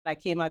I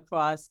came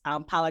across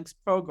Palak's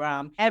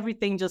program,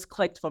 everything just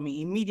clicked for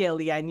me.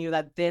 Immediately, I knew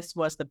that this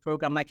was the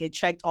program. Like it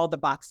checked all the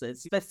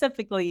boxes.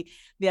 Specifically,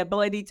 the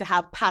ability to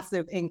have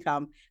passive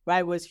income,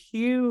 right, was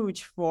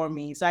huge for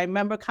me. So I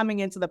remember coming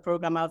into the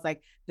program, I was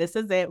like, this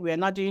is it. We're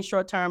not doing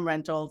short-term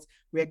rentals.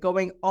 We're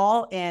going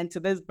all in to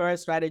this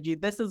birth strategy.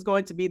 This is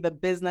going to be the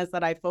business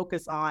that I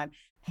focus on.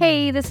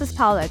 Hey, this is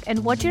Palak,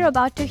 and what you're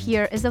about to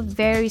hear is a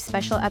very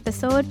special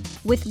episode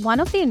with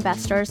one of the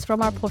investors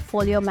from our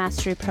Portfolio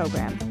Mastery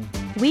program.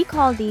 We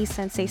call these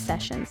Sensei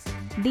Sessions.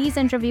 These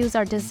interviews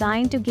are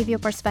designed to give you a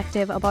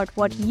perspective about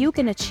what you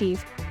can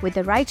achieve with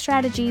the right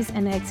strategies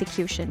and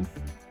execution.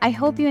 I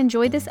hope you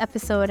enjoyed this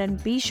episode,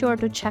 and be sure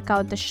to check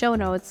out the show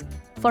notes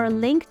for a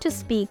link to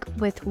speak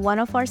with one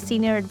of our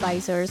senior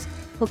advisors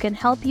who can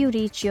help you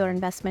reach your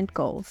investment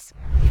goals.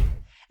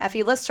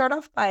 Effie, let's start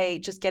off by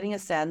just getting a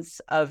sense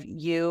of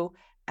you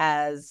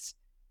as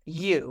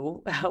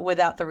you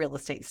without the real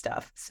estate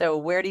stuff. So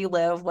where do you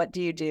live? What do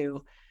you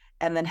do?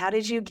 And then how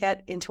did you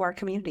get into our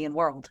community and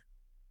world?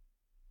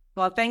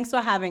 Well, thanks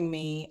for having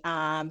me.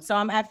 So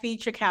I'm Effie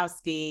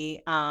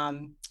Chakowski,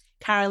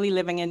 currently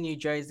living in New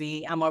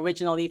Jersey. I'm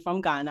originally from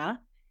Ghana.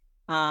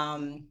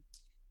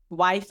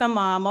 Wife and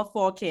mom of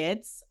 4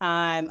 kids.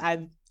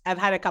 I've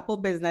had a couple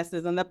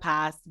businesses in the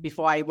past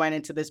before I went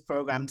into this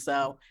program.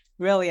 So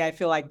really, I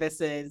feel like this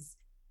is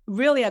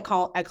really a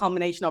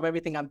culmination of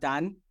everything I've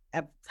done.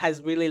 It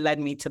has really led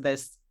me to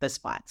this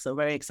spot. So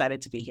very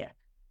excited to be here.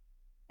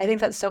 I think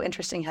that's so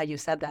interesting how you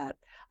said that.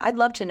 I'd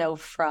love to know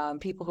from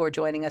people who are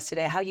joining us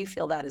today how you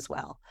feel that as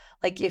well.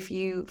 Like if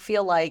you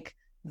feel like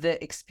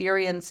the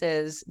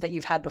experiences that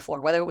you've had before,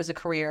 whether it was a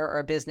career or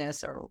a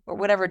business or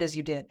whatever it is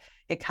you did,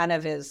 it kind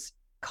of is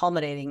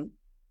culminating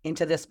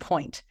into this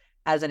point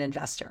as an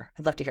investor.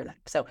 I'd love to hear that.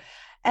 So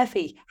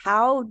Effie,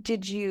 how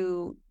did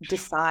you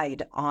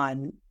decide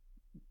on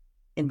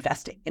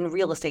investing in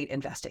real estate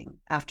investing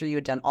after you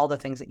had done all the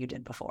things that you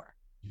did before?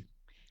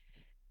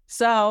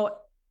 So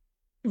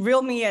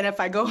reel me in if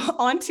I go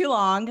on too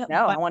long.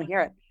 No, I want to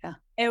hear it. Yeah.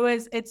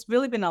 It's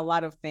really been a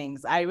lot of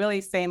things. I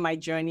really say my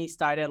journey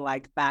started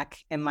like back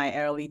in my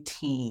early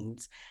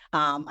teens.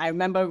 I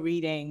remember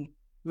reading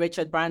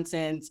Richard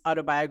Branson's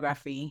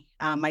autobiography.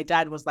 My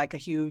dad was like a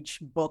huge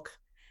book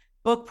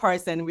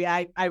person.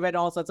 I read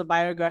all sorts of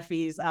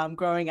biographies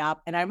growing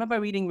up. And I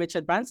remember reading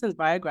Richard Branson's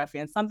biography,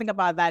 and something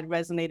about that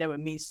resonated with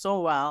me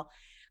so well.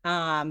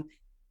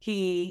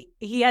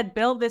 He had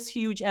built this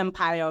huge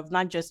empire of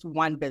not just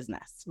one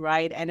business,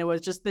 right? And it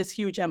was just this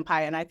huge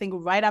empire. And I think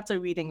right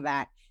after reading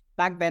that,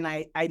 back then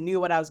I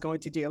knew what I was going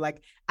to do.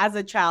 Like as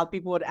a child,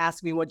 people would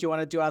ask me, what do you want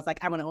to do? I was like,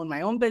 I want to own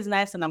my own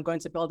business and I'm going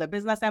to build a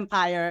business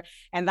empire.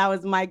 And that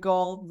was my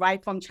goal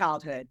right from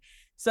childhood.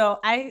 So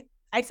I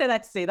say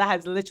that to say that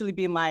has literally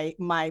been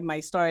my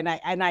story.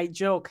 And I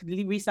joke,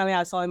 recently I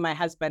was telling my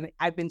husband,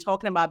 I've been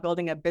talking about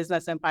building a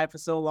business empire for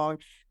so long,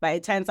 but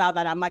it turns out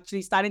that I'm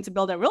actually starting to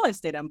build a real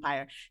estate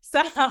empire.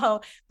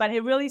 So, but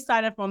it really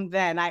started from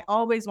then. I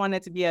always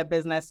wanted to be a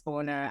business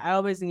owner. I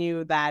always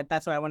knew that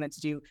that's what I wanted to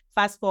do.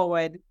 Fast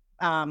forward,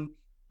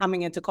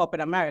 coming into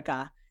corporate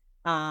America,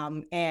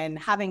 and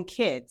having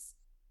kids.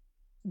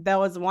 There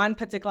was one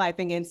particular, I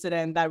think,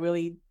 incident that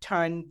really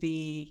turned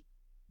the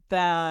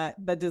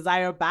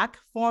desire back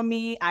for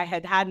me. I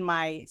had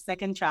my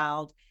second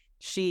child.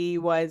 She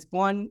was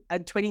born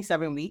at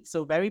 27 weeks,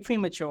 so very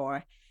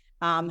premature.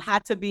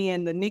 Had to be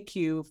in the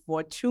NICU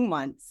for 2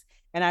 months.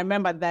 And I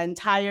remember the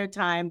entire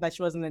time that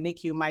she was in the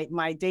NICU,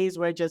 my days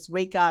were just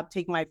wake up,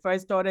 take my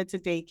first daughter to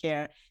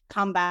daycare,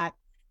 come back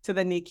to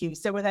the NICU,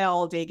 sit with her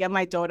all day, get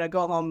my daughter,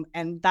 go home.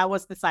 And that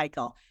was the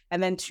cycle.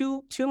 And then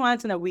two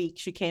months and a week,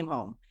 she came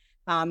home.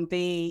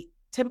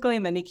 Typically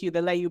in the NICU,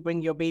 they let you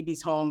bring your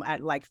babies home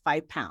at like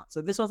 5 pounds.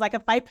 So this was like a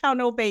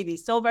 5-pound-old baby,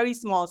 still very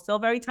small, still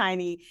very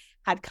tiny,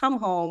 had come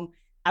home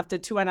after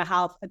 2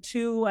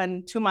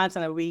 months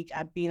and a week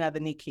at being at the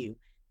NICU.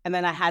 And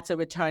then I had to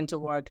return to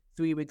work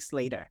 3 weeks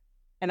later.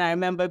 And I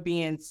remember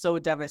being so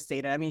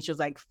devastated. I mean, she was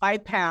like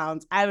 5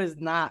 pounds. I was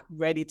not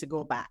ready to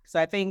go back. So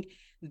I think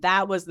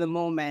that was the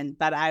moment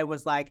that I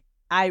was like,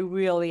 I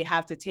really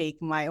have to take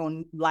my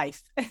own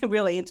life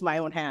really into my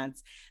own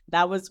hands.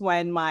 That was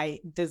when my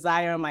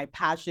desire, my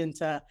passion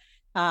to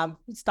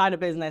start a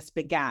business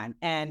began.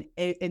 And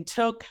it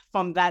took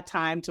from that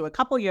time to a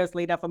couple years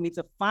later for me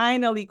to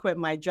finally quit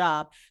my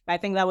job. But I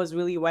think that was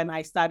really when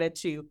I started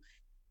to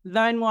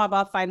learn more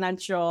about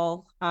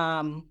financial,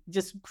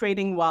 just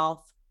creating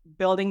wealth,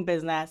 building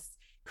business,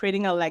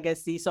 creating a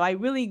legacy. So I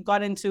really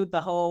got into the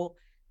whole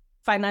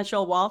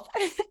financial wealth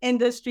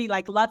industry,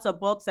 like lots of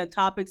books and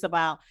topics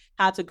about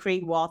how to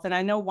create wealth. And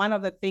I know one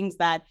of the things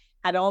that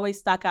had always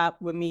stuck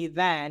out with me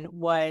then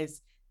was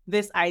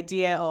this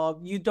idea of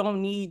you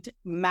don't need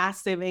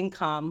massive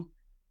income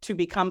to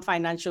become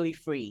financially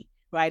free,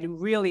 right?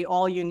 Really,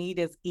 all you need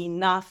is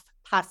enough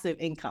passive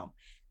income.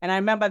 And I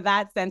remember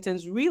that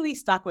sentence really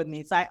stuck with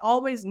me. So I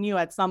always knew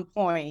at some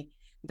point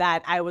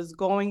that I was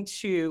going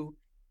to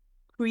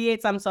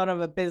create some sort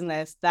of a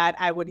business that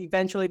I would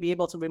eventually be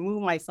able to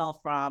remove myself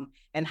from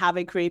and have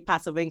it create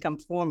passive income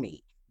for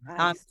me.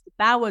 Nice.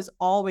 That was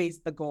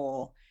always the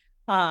goal.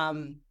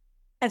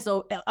 And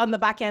so on the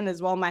back end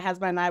as well, my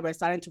husband and I were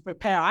starting to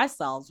prepare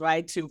ourselves,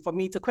 right, for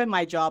me to quit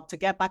my job, to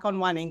get back on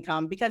one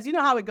income, because you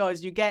know how it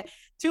goes. You get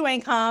two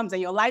incomes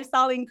and your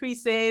lifestyle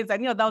increases.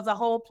 And, there was a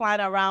whole plan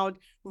around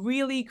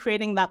really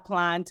creating that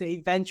plan to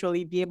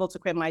eventually be able to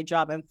quit my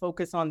job and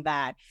focus on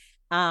that.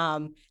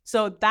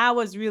 So that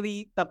was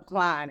really the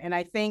plan. And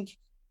I think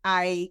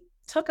I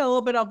took a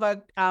little bit of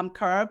a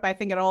curve. I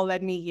think it all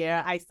led me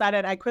here. I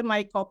quit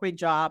my corporate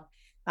job,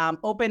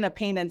 opened a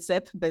paint and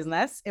sip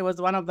business. It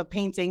was one of the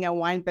painting and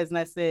wine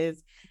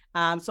businesses.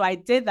 So I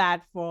did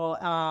that for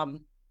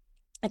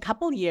a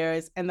couple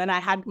years, and then I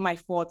had my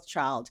fourth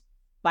child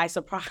by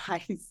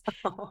surprise.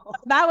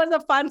 That was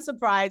a fun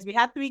surprise. We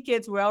had 3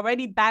 kids. We're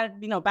already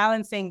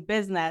balancing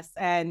business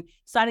and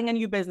starting a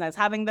new business,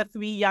 having the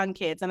 3 young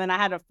kids, and then I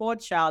had a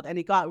fourth child, and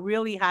it got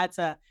really hard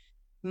to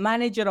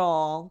manage it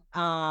all.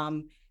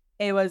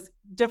 It was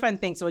different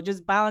things. So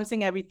just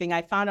balancing everything.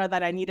 I found out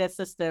that I needed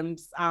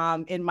systems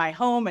in my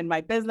home and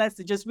my business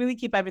to just really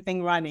keep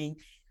everything running.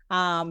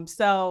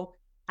 So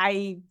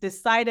I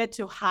decided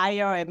to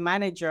hire a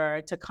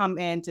manager to come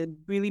in to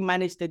really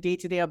manage the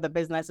day-to-day of the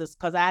businesses,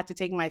 because I had to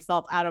take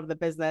myself out of the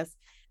business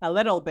a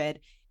little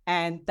bit.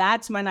 And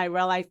that's when I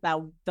realized that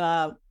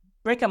the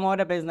brick and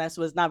mortar business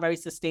was not very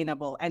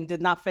sustainable and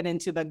did not fit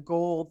into the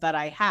goal that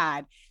I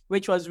had,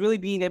 which was really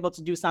being able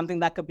to do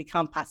something that could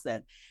become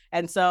passive.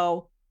 And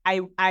so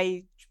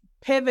I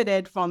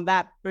pivoted from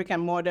that brick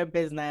and mortar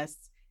business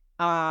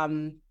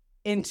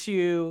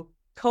into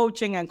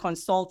coaching and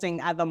consulting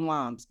other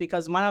moms,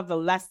 because one of the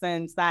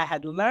lessons that I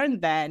had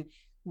learned then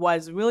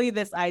was really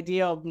this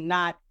idea of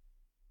not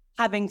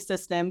having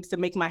systems to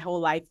make my whole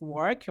life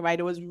work, right?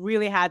 It was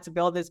really hard to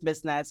build this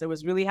business. It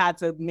was really hard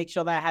to make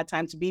sure that I had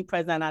time to be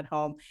present at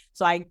home.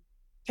 So I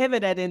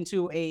pivoted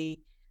into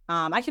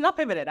actually not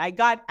pivoted.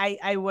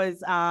 I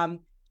was kind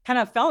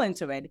of fell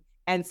into it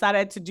and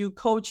started to do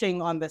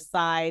coaching on the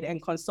side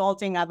and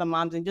consulting other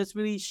moms and just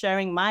really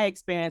sharing my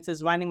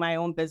experiences running my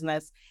own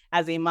business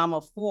as a mom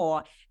of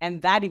 4.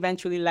 And that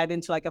eventually led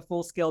into like a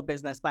full-scale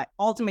business. But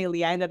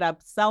ultimately, I ended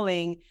up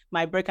selling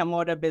my brick and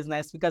mortar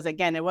business because,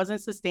 again, it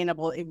wasn't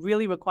sustainable. It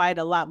really required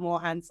a lot more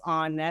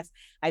hands-onness.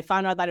 I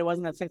found out that it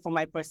wasn't a fit for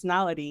my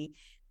personality.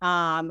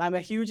 I'm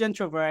a huge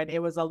introvert. It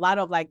was a lot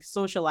of like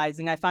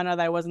socializing. I found out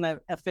that it wasn't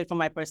a fit for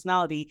my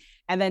personality,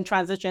 and then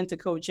transitioned to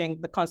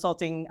coaching, the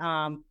consulting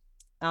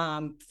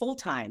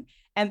full-time.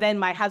 And then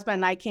my husband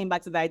and I came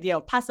back to the idea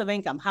of passive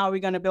income. How are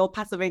we going to build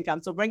passive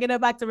income? So bringing it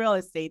back to real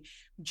estate,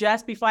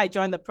 just before I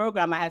joined the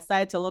program, I had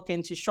started to look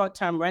into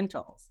short-term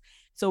rentals.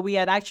 So we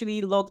had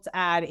actually looked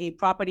at a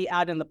property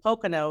out in the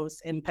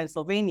Poconos in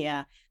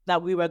Pennsylvania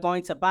that we were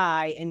going to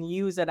buy and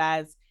use it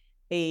as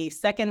a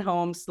second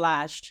home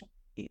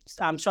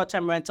 /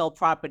 short-term rental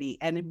property.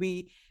 And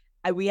we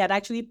had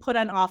actually put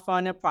an offer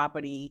on a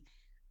property,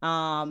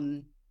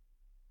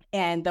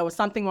 and there was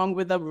something wrong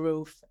with the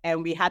roof,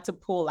 and we had to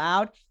pull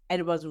out. And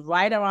it was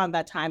right around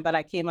that time that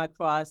I came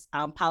across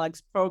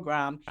Palak's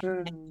program.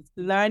 And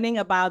learning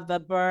about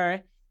the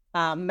BRRRR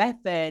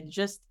method,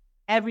 just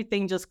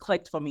everything just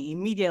clicked for me.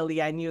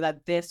 Immediately, I knew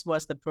that this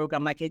was the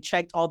program. Like, it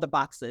checked all the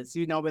boxes,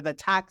 with the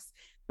tax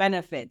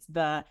benefits,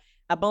 the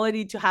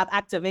ability to have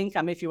active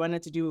income if you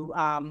wanted to do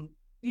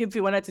if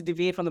you wanted to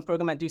deviate from the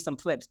program and do some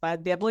flips,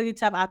 but the ability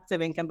to have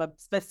active income, but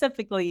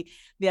specifically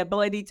the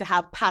ability to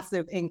have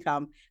passive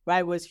income,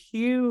 right, was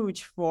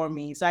huge for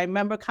me. So I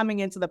remember coming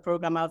into the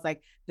program, I was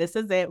like, this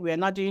is it. We're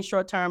not doing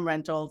short-term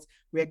rentals.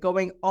 We're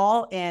going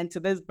all into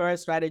this BRRRR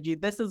strategy.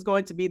 This is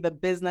going to be the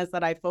business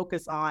that I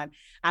focus on.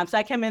 So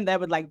I came in there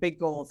with like big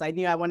goals. I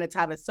knew I wanted to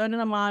have a certain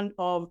amount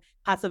of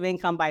passive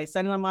income by a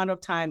certain amount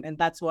of time. And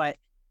that's what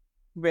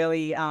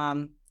really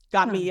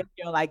got me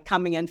like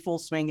coming in full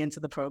swing into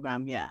the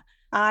program. Yeah.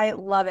 I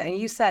love it. And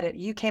you said it,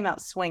 you came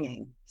out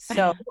swinging.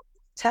 So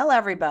tell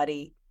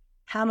everybody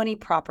how many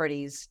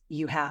properties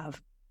you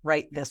have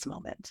right this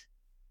moment.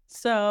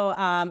 So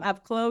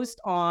I've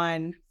closed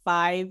on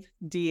 5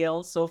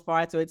 deals so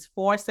far. So it's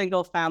 4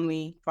 single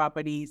family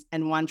properties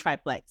and 1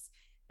 triplex.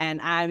 And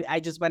I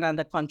just went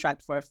under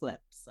contract for a flip.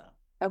 So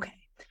okay.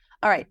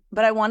 All right.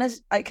 But I want to,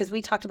 because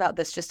we talked about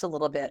this just a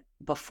little bit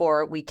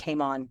before we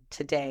came on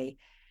today.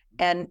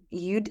 And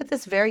you did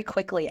this very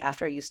quickly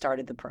after you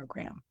started the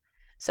program.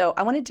 So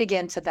I want to dig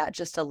into that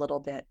just a little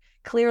bit.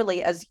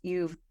 Clearly, as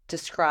you've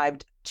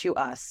described to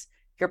us,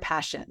 your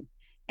passion,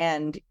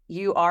 and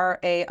you are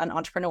an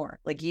entrepreneur.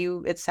 Like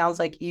it sounds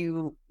like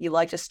you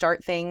like to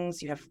start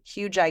things, you have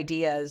huge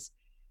ideas,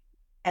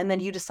 and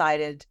then you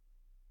decided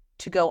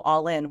to go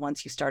all in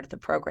once you started the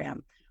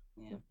program.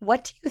 Yeah.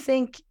 What do you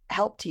think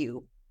helped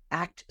you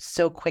act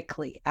so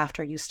quickly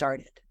after you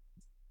started?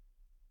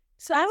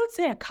 So I would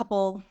say a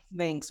couple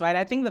things, right?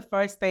 I think the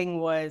first thing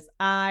was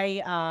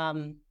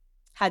I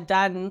had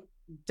done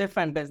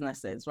different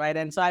businesses, right?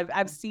 And so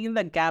I've seen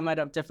the gamut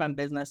of different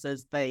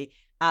businesses, the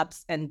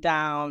ups and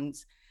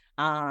downs,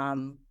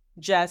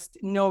 just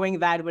knowing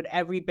that with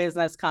every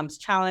business comes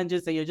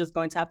challenges that you're just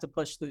going to have to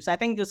push through. So I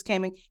think just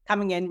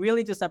coming in,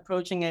 really just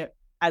approaching it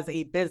as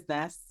a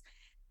business,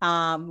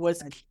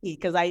 was key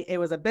because it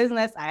was a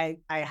business. I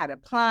had a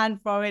plan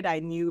for it. I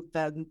knew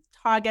the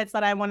targets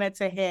that I wanted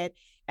to hit,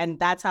 and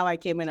that's how I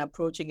came in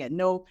approaching it.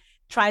 No,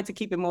 trying to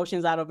keep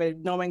emotions out of it,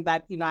 knowing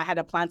that I had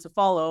a plan to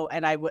follow,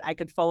 and I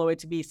could follow it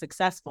to be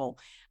successful.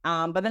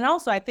 But then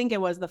also I think it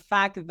was the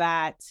fact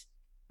that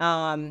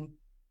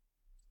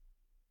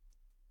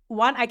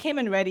one, I came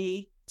in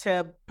ready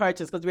to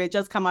purchase because we had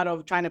just come out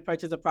of trying to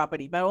purchase a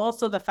property, but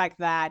also the fact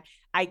that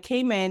I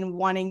came in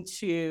wanting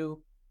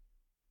to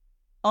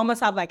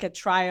almost have like a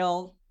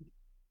trial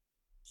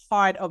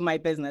part of my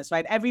business,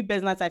 right? Every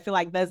business, I feel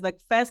like there's the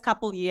first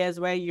couple years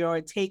where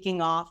you're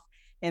taking off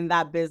in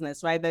that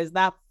business, right? There's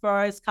that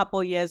first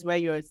couple years where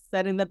you're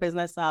setting the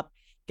business up,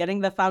 getting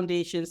the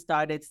foundation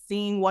started,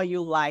 seeing what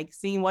you like,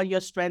 seeing what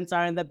your strengths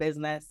are in the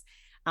business,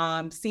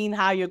 seeing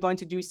how you're going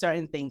to do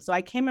certain things. So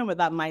I came in with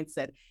that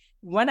mindset.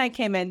 When I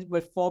came in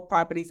with 4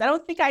 properties, I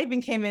don't think I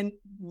even came in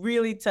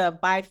really to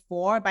buy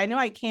 4, but I know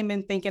I came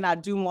in thinking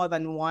I'd do more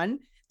than 1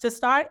 to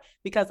start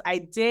because I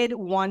did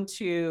want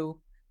to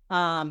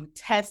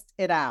test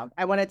it out.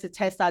 I wanted to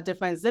test out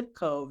different zip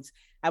codes.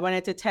 I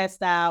wanted to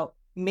test out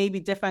maybe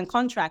different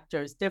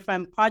contractors,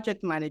 different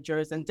project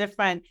managers, and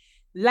different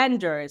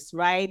lenders,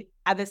 right?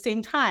 At the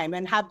same time,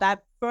 and have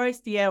that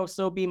first year or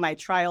so be my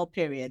trial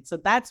period. So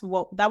that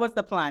was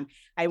the plan.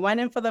 I went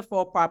in for the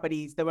 4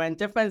 properties. They were in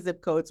different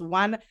zip codes.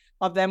 One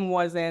of them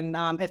was in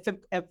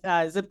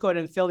a zip code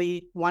in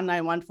Philly,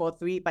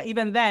 19143. But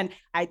even then,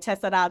 I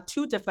tested out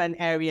 2 different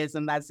areas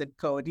in that zip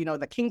code,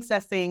 the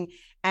Kingsessing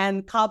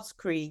and Cobbs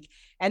Creek.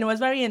 And it was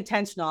very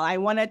intentional. I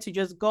wanted to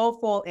just go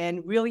full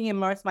in, really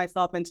immerse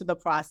myself into the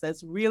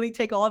process, really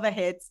take all the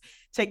hits,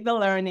 take the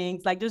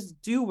learnings, like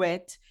just do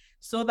it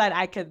so that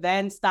I could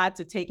then start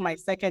to take my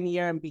second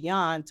year and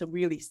beyond to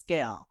really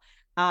scale.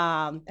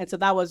 And so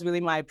that was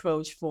really my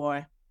approach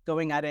for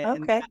going at it.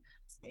 Okay.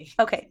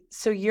 Okay.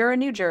 So you're in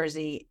New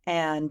Jersey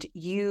and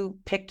you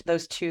picked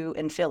those 2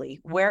 in Philly.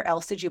 Where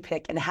else did you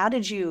pick? And how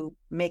did you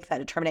make that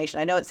determination?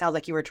 I know it sounds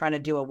like you were trying to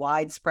do a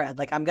wide spread.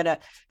 Like I'm going to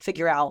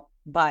figure out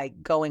by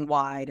going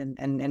wide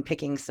and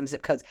picking some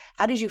zip codes.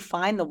 How did you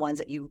find the ones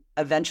that you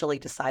eventually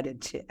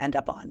decided to end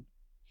up on?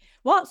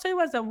 Well, so it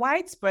was a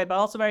widespread, but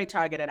also very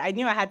targeted. I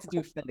knew I had to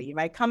do Philly,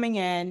 right? Coming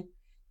in,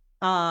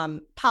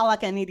 Paula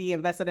Kennedy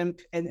invested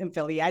in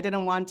Philly. I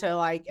didn't want to,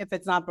 like, if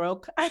it's not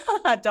broke,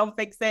 don't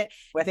fix it.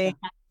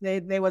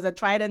 There was a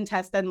tried and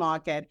tested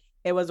market.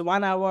 It was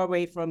 1 hour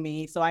away from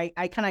me. So I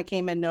kind of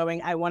came in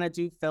knowing I want to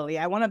do Philly.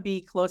 I want to be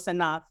close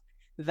enough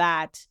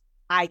that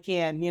I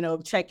can,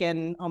 check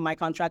in on my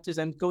contractors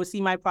and go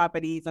see my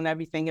properties and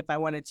everything if I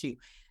wanted to.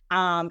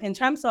 In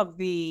terms of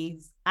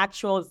the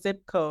actual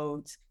zip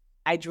codes,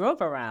 I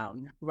drove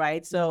around,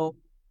 right? So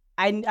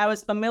I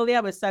was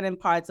familiar with certain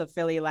parts of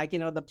Philly, like,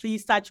 the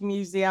Please Touch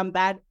Museum,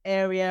 that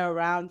area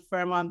around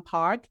Fairmount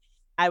Park.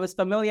 I was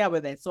familiar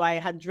with it. So I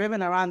had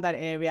driven around that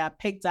area,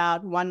 picked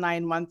out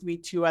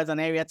 19132 as an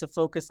area to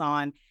focus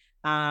on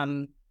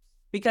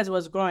because it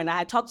was growing. I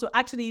had talked to,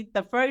 actually,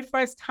 the very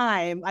first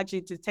time,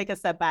 actually, to take a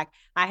step back,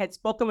 I had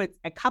spoken with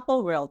a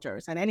couple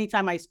realtors. And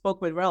anytime I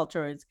spoke with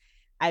realtors,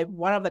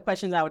 one of the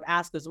questions I would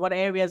ask is, what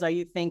areas are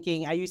you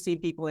thinking? Are you seeing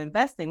people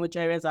investing? Which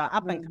areas are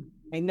up and coming?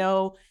 I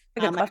know.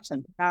 Good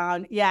question.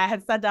 I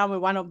had sat down with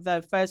one of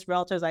the first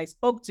realtors I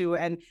spoke to,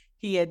 and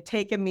he had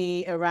taken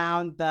me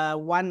around the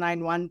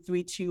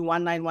 19132,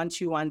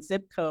 19121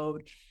 zip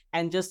code,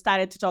 and just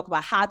started to talk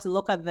about how to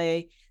look at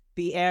the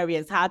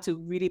areas, how to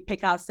really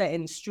pick out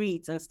certain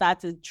streets and start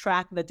to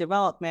track the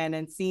development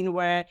and seeing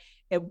where,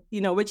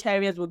 which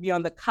areas would be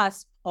on the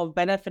cusp of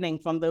benefiting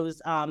from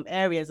those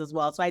areas as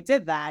well. So I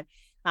did that.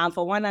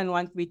 For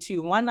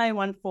 19132,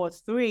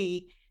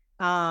 19143,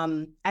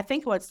 I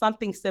think it was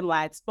something similar.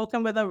 I'd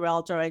spoken with a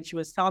realtor and she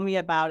was telling me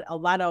about a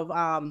lot of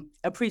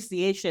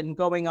appreciation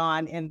going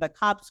on in the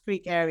Cobbs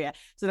Creek area.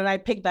 So then I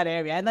picked that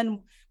area. And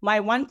then my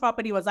one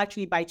property was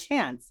actually by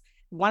chance.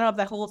 One of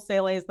the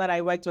wholesalers that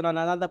I worked with on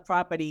another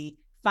property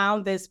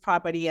found this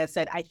property and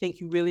said, I think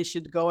you really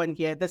should go in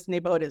here. This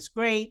neighborhood is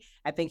great.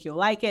 I think you'll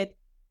like it.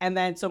 And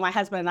then so my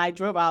husband and I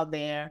drove out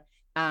there.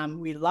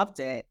 We loved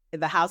it.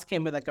 The house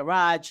came with a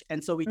garage.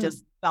 And so we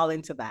just fell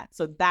into that.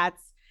 So that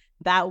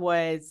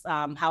was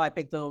how I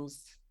picked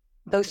those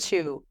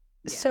 2.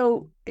 Yeah.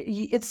 So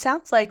it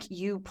sounds like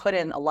you put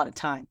in a lot of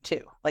time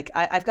too. Like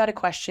I've got a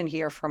question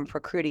here from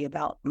Prakriti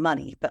about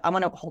money, but I'm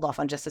going to hold off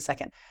on just a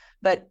second.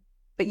 But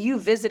you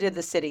visited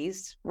the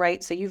cities,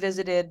 right? So you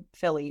visited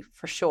Philly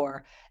for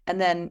sure.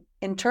 And then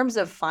in terms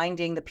of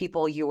finding the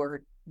people you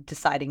were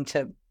deciding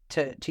to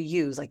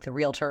use, like the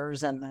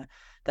realtors and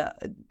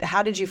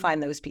how did you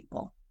find those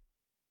people?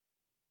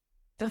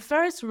 The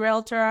first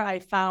realtor I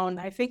found,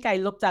 I think I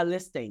looked at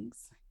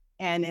listings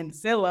and in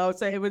Zillow.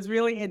 So it was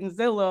really in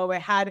Zillow.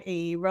 It had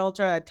a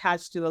realtor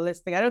attached to the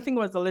listing. I don't think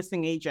it was a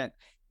listing agent,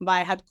 but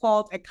I had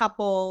called a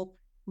couple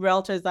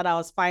realtors that I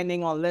was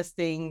finding on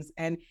listings,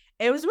 and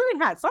it was really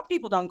hard. Some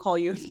people don't call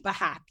you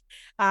back.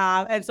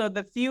 And so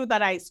the few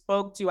that I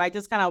spoke to, I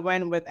just kind of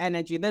went with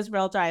energy. This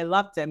realtor, I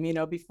loved him,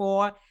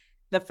 before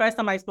the first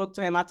time I spoke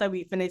to him, after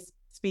we finished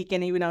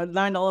speaking, he, learned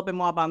a little bit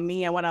more about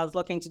me and what I was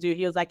looking to do.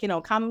 He was like,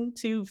 come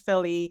to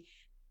Philly.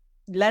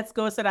 Let's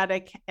go sit at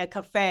a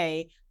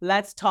cafe.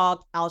 Let's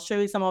talk. I'll show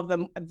you some of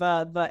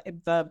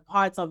the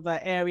parts of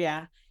the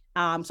area.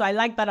 So I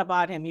like that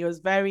about him.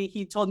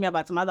 He told me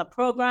about some other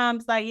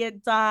programs that he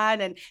had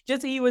done, and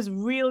just he was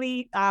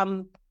really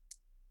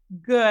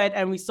good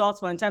and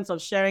resourceful in terms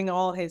of sharing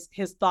all his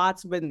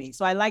thoughts with me.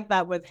 So I like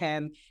that with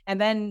him.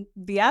 And then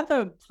the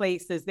other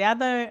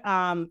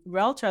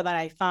realtor that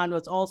I found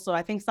was also,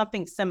 I think,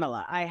 something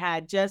similar. I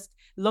had just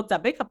looked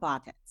at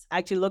BiggerPockets,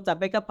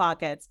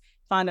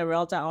 found a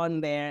realtor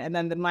on there. And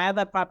then my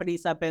other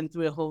properties have been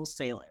through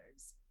wholesalers.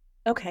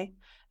 Okay.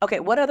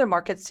 What other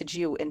markets did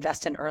you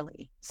invest in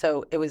early?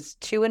 So it was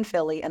 2 in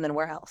Philly, and then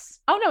where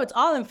else? Oh, no, it's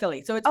all in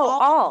Philly. So it's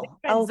all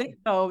zip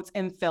codes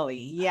in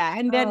Philly. Yeah.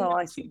 And they're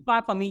not too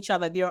far from each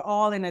other. They're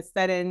all in a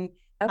certain,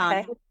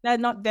 okay. They're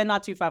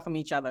not too far from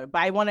each other,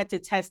 but I wanted to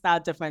test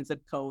out different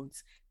zip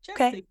codes.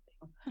 Okay.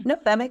 No,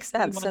 that makes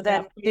sense. So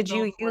then did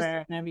you use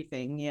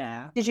everything?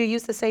 Yeah. Did you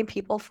use the same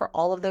people for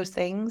all of those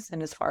things?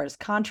 And as far as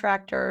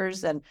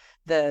contractors and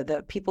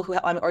the people who,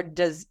 or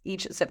does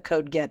each zip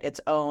code get its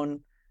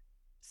own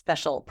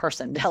special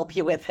person to help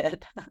you with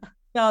it?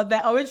 So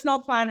the original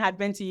plan had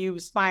been to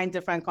find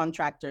different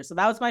contractors. So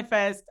that was my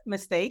first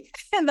mistake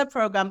in the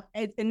program.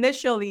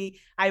 Initially,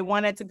 I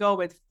wanted to go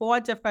with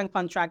 4 different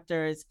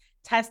contractors,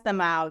 test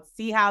them out,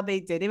 see how they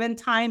did, even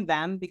time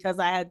them, because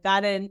I had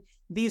gotten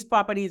these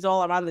properties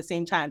all around the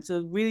same time.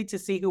 So really to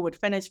see who would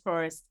finish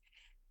first.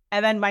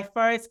 And then my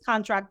first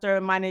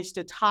contractor managed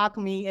to talk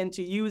me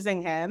into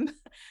using him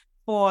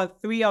for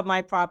 3 of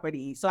my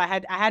properties. So I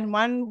had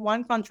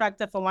one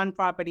contractor for one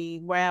property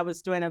where I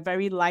was doing a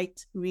very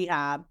light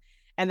rehab.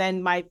 And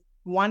then my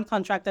one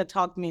contractor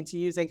talked me into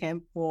using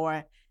him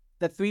for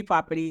the 3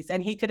 properties,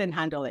 and he couldn't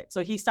handle it.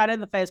 So he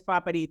started the first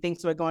property,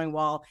 things were going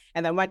well.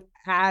 And then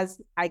as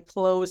I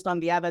closed on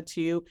the other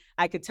 2,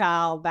 I could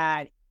tell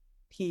that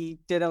he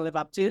didn't live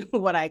up to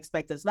what I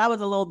expected. So that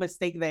was a little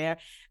mistake there.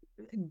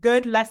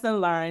 Good lesson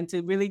learned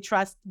to really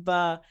trust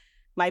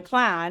my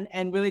plan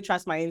and really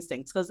trust my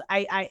instincts, because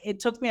it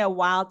took me a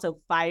while to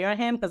fire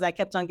him because I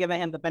kept on giving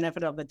him the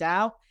benefit of the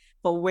doubt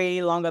for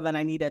way longer than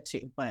I needed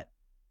to. But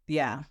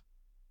yeah.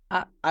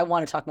 I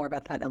want to talk more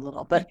about that in a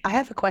little, but I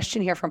have a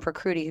question here from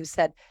Prakriti who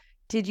said,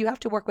 did you have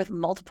to work with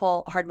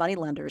multiple hard money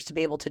lenders to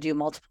be able to do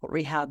multiple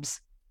rehabs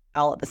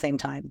all at the same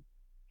time?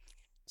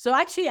 So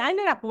actually, I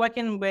ended up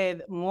working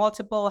with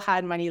multiple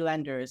hard money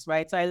lenders,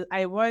 right? So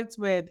I worked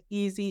with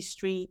Easy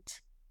Street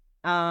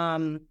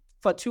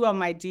for 2 of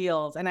my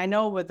deals. And I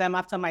know with them,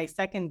 after my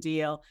second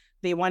deal,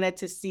 they wanted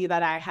to see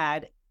that I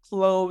had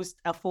closed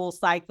a full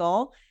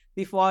cycle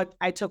before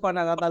I took on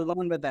another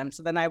loan with them.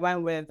 So then I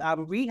went with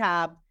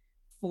Rehab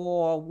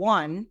for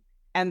 1,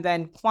 and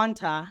then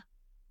Quanta,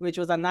 which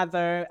was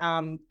another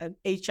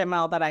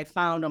HML that I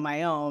found on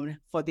my own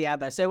for the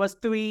other. So it was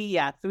 3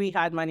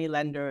 hard money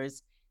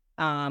lenders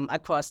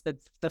across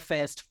the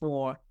first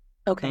 4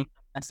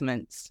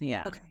 investments.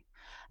 Yeah. Okay.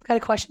 I've got a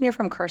question here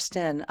from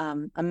Kirsten.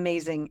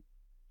 Amazing,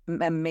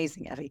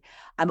 Evie.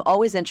 I'm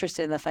always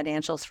interested in the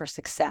financials for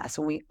success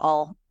when we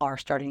all are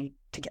starting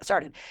to get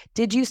started.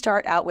 Did you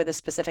start out with a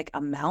specific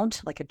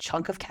amount, like a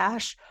chunk of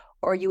cash,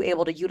 or are you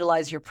able to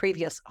utilize your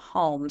previous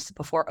homes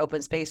before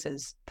Open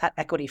Spaces, that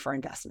equity for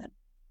investment?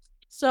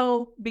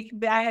 So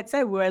I had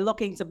said we were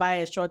looking to buy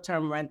a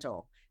short-term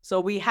rental.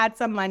 So we had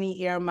some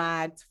money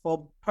earmarked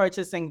for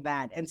purchasing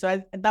that. And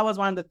so that was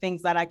one of the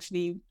things that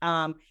actually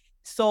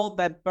sold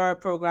that BRRRR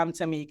program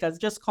to me, because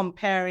just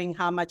comparing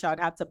how much I would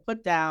have to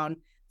put down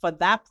for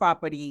that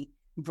property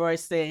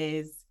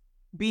versus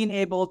being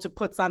able to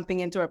put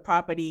something into a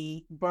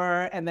property,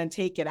 BRRRR, and then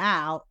take it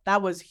out,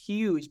 that was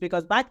huge,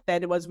 because back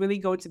then it was really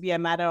going to be a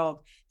matter of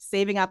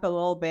saving up a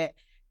little bit,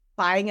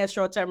 buying a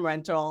short-term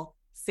rental,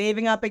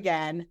 saving up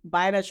again,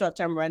 buying a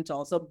short-term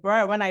rental. So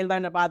BRRRR, when I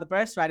learned about the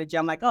BRRRR strategy,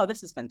 I'm like, oh,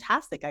 this is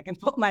fantastic. I can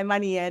put my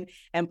money in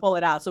and pull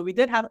it out. So we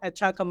did have a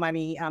chunk of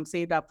money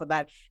saved up for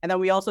that. And then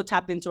we also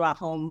tapped into our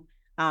home,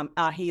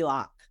 our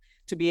HELOC,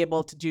 to be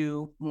able to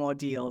do more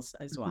deals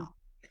as well.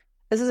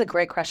 This is a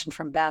great question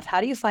from Beth. How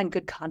do you find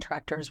good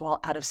contractors while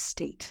out of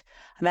state?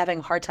 I'm having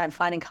a hard time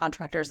finding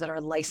contractors that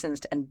are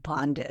licensed and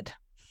bonded.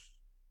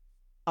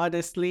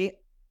 Honestly,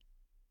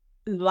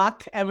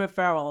 luck and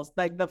referrals.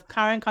 Like the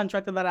current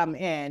contractor that I'm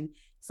in,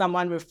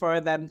 someone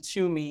referred them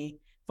to me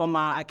from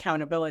our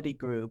accountability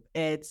group.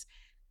 It's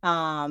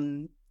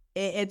one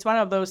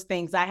of those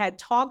things. I had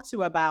talked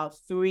to about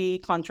 3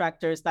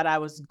 contractors that I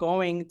was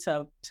going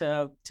to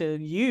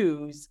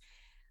use,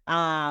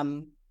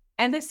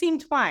 and it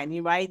seemed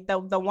fine, right?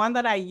 The one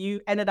that I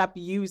ended up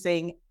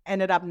using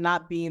ended up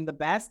not being the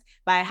best,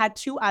 but I had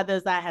 2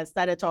 others that I had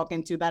started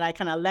talking to that I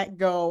kind of let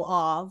go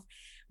of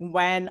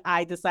when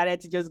I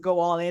decided to just go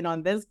all in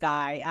on this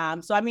guy.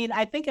 So, I mean,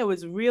 I think it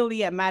was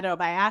really a matter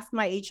of, I asked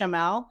my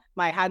HML,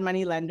 my hard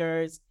money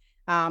lenders,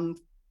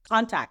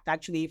 contact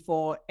actually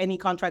for any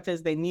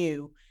contractors they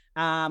knew.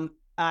 I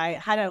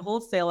had a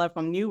wholesaler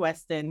from New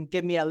Weston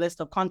give me a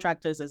list of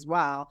contractors as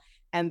well.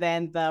 And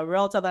then the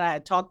realtor that I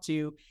had talked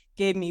to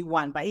gave me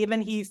one, but even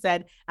he said,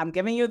 I'm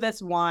giving you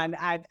this one.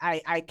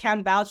 I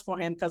can vouch for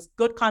him because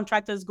good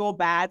contractors go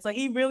bad. So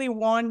he really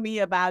warned me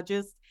about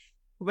just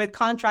with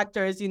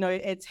contractors,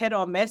 it's hit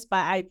or miss,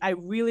 but I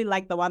really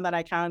like the one that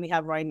I currently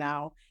have right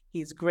now.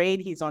 He's great.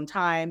 He's on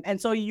time.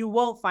 And so you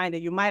will find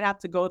it. You might have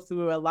to go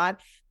through a lot,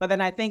 but then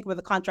I think with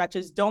the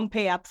contractors, don't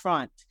pay up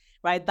front.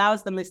 Right. That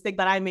was the mistake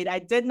that I made. I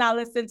did not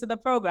listen to the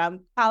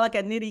program. Palak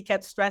and Nidhi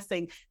kept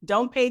stressing,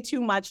 don't pay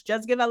too much,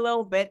 just give a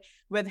little bit.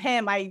 With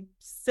him,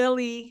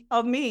 silly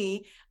of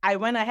me, I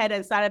went ahead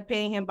and started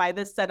paying him by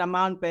this set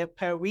amount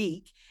per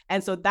week.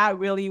 And so that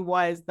really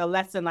was the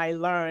lesson I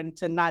learned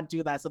to not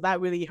do that. So that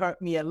really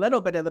hurt me a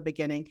little bit in the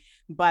beginning,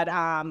 but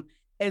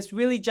it's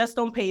really just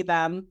don't pay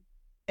them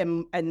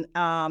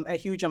a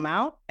huge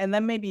amount, and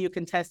then maybe you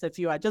can test a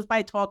few out just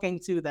by talking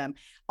to them.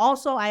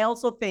 Also, I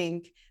also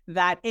think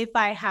that if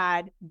I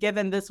had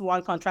given this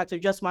one contractor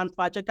just one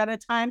project at a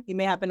time, it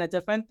may have been a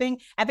different thing.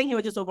 I think he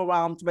was just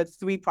overwhelmed with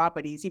 3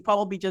 properties. He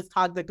probably just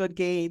talked a good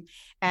game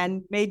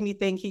and made me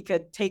think he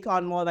could take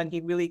on more than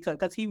he really could,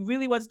 because he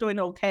really was doing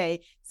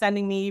okay,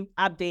 sending me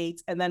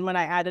updates. And then when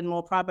I added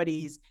more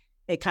properties,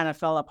 it kind of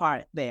fell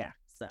apart there.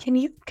 So. Can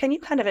you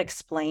kind of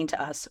explain to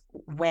us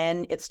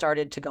when it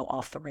started to go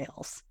off the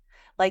rails?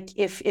 Like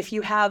if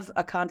you have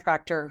a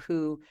contractor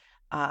who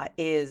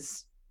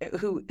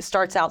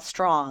starts out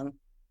strong,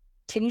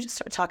 can you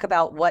just talk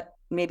about what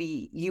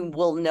maybe you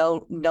will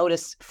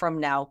notice from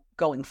now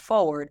going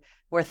forward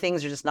where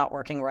things are just not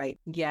working right?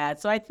 Yeah,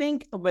 so I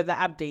think with the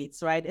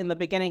updates, right, in the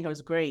beginning, it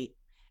was great.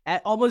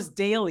 Almost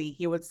daily,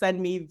 he would send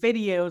me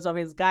videos of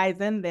his guys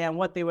in there and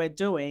what they were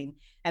doing.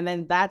 And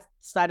then that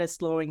started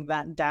slowing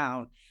that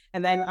down.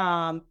 And then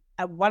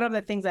one of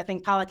the things I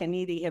think Palak and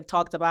Nidhi have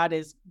talked about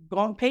is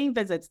paying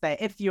visits there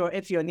if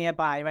you're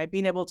nearby, right?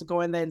 Being able to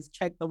go in there and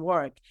check the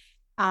work.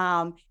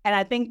 And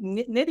I think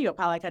Nidhi or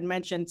Palak had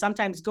mentioned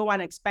sometimes go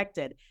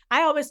unexpected.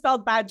 I always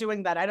felt bad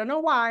doing that. I don't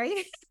know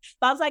why.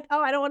 But I was like,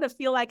 I don't want to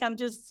feel like I'm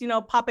just,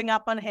 popping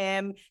up on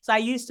him. So I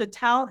used to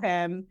tell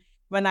him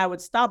when I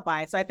would stop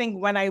by. So I think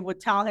when I would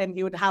tell him,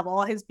 he would have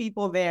all his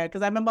people there.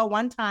 Because I remember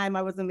one time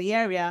I was in the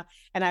area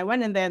and I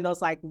went in there and there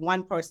was like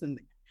one person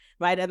there.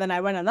 Right. And then I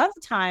went another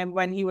time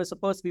when he was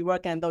supposed to be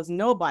working and there was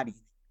nobody.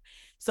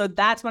 So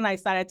that's when I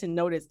started to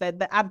notice that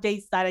the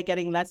updates started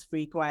getting less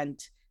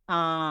frequent.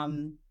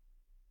 And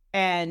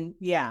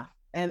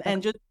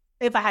just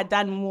if I had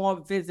done more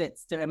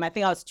visits to him, I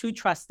think I was too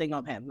trusting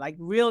of him, like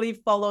really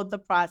followed the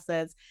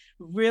process,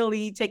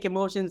 really take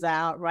emotions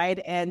out,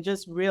 right? And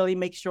just really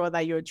make sure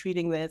that you're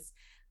treating this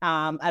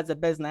as a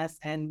business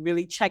and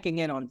really checking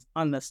in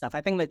on this stuff.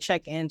 I think the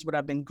check-ins would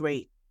have been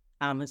great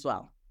as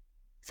well.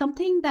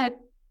 Something that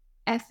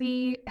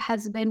Effie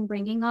has been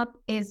bringing up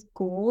is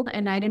gold,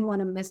 and I didn't want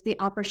to miss the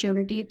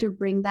opportunity to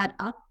bring that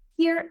up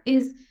here,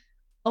 is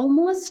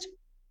almost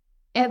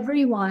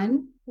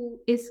everyone who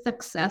is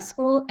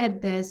successful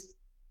at this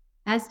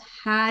has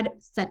had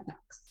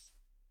setbacks.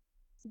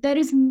 There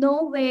is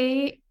no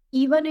way,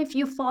 even if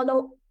you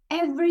follow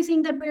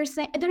everything that we're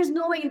saying, there's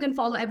no way you can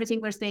follow everything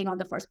we're saying on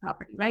the first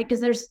property, right?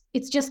 Because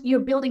it's just,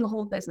 you're building a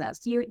whole business.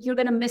 You're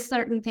going to miss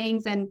certain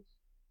things and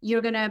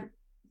you're going to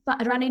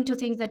run into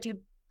things that you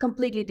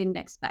completely didn't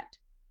expect.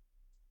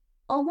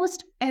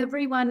 Almost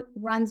everyone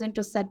runs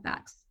into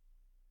setbacks.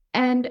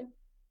 And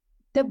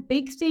the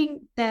big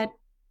thing that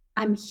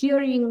I'm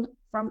hearing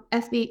from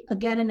Effie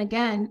again and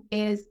again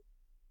is,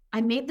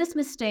 I made this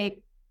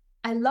mistake.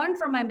 I learned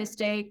from my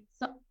mistake.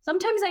 So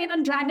sometimes I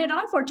even dragged it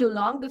on for too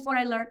long before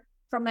I learned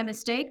from my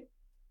mistake,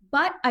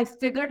 but I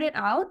figured it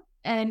out.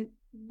 And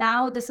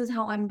now this is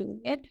how I'm doing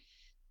it.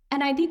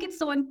 And I think it's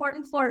so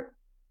important for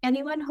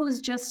anyone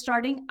who's just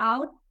starting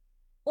out,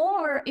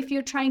 or if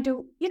you're trying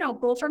to,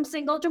 go from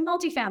single to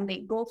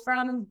multifamily, go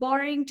from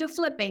borrowing to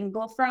flipping,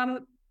 go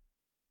from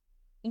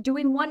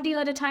doing 1 deal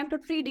at a time to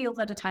 3 deals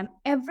at a time.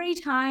 Every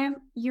time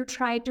you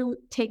try to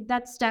take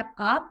that step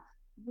up,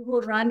 you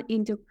will run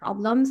into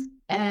problems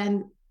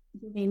and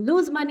you may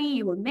lose money,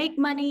 you will make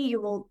money, you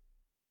will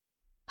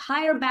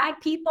hire bad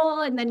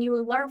people, and then you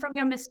will learn from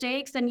your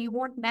mistakes and you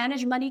won't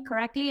manage money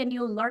correctly and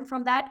you'll learn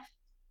from that.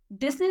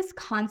 This is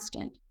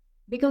constant,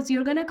 because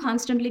you're going to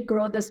constantly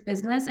grow this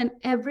business. And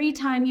every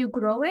time you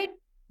grow it,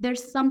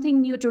 there's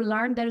something new to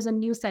learn. There's a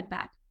new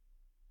setback.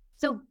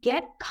 So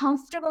get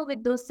comfortable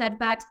with those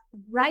setbacks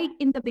right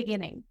in the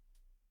beginning.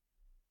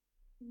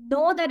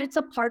 Know that it's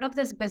a part of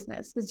this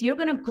business because you're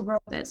going to grow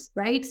this,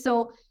 right?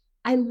 So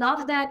I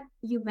love that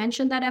you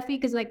mentioned that, Effie,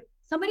 because like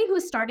somebody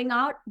who's starting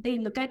out, they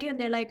look at you and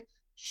they're like,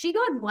 she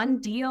got 1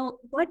 deal,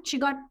 but she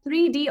got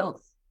 3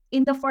 deals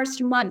in the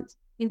first month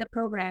in the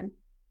program,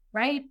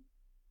 right?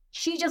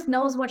 She just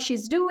knows what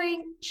she's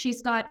doing.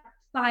 She's got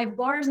 5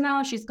 bars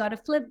now. She's got a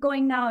flip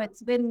going now.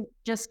 It's been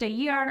just a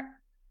year.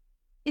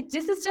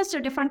 This is just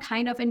a different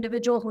kind of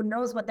individual who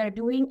knows what they're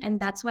doing. And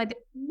that's why,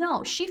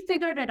 no, she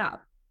figured it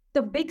out.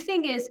 The big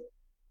thing is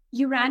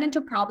you ran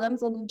into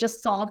problems and you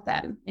just solved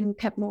them and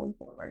kept moving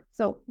forward.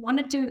 So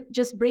wanted to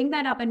just bring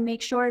that up and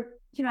make sure,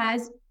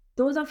 as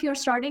those of you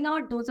starting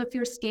out, those of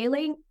you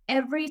scaling,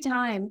 every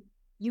time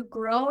you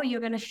grow, you're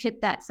going to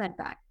hit that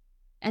setback.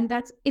 And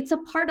it's a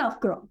part of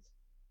growth.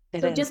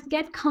 It So is. just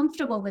get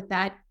comfortable with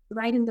that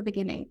right in the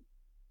beginning.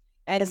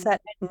 And It's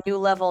that new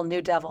level,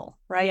 new devil,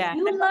 right? Yeah.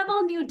 New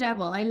level, new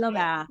devil. I love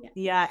it.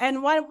 Yeah.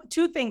 And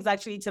two things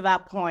actually to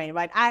that point,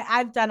 right?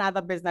 I've done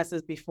other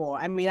businesses before.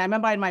 I mean, I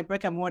remember in my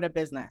brick and mortar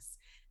business,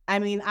 I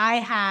mean, I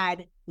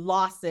had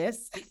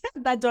losses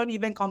that don't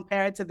even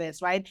compare to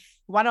this, right?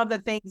 One of the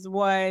things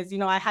was,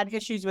 I had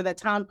issues with a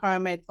town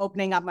permit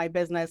opening up my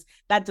business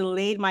that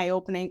delayed my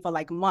opening for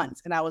like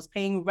months, and I was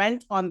paying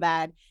rent on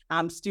that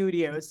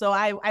studio. So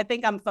I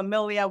think I'm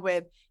familiar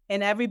with,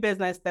 in every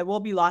business, there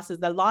will be losses.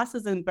 The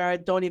losses in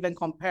Bird don't even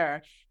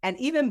compare. And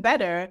even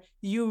better,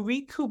 you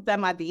recoup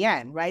them at the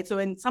end, right? So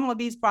in some of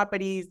these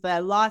properties,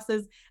 the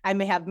losses I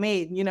may have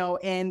made,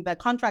 in the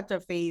contractor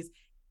phase,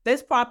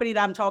 this property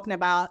that I'm talking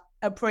about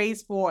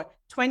appraised for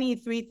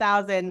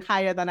 $23,000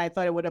 higher than I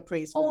thought it would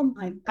appraise for. Oh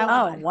my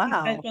God. Oh,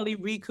 wow. Essentially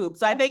recouped.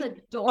 So I think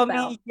for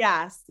me,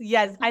 yes.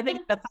 I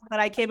think the fact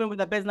that I came in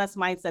with a business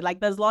mindset, like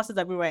there's losses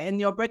everywhere. In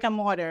your brick and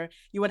mortar,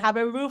 you would have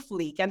a roof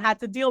leak and had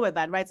to deal with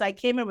that, right? So I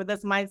came in with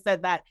this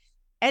mindset that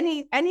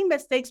any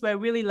mistakes were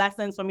really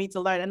lessons for me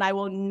to learn, and I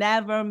will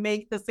never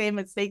make the same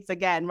mistakes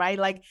again, right?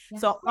 Like,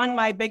 so on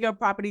my bigger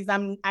properties,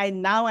 I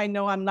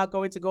know I'm not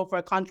going to go for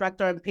a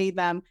contractor and pay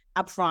them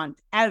upfront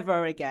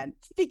ever again,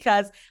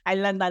 because I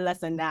learned that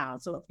lesson now.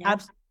 So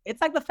it's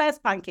like the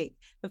first pancake.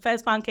 The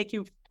first pancake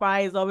you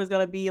fry is always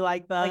going to be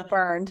like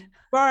burned,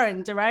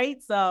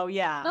 right? So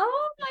yeah.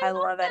 Oh, I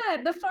love it.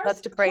 That. The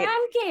first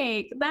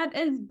pancake. That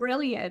is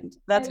brilliant.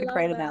 That's a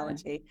great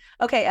analogy.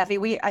 Okay,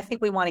 Effie, I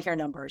think we want to hear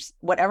numbers.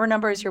 Whatever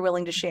numbers you're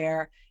willing to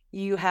share.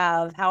 You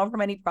have however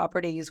many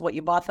properties, what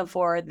you bought them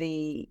for,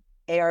 the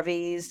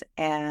ARVs,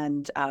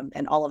 and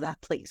all of that,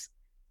 please.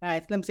 All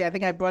right, let me see. I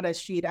think I brought a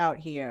sheet out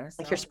here.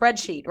 Like your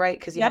spreadsheet, right?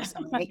 Because you have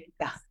so many.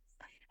 Yeah.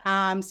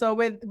 So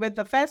with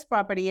the first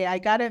property, I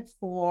got it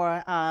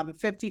for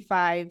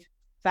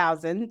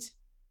 $55,000,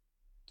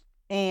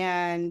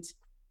 and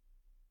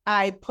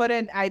I put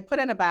in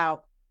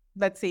about,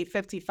 let's say,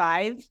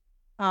 55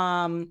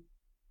 in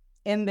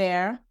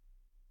there,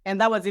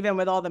 and that was even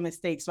with all the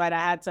mistakes, right? I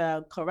had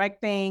to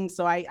correct things,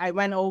 so I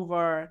went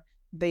over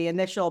the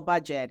initial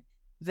budget.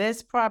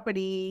 This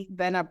property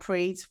then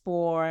appraised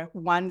for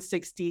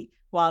 160.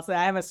 Well, so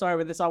I have a story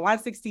with this. So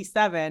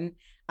 167.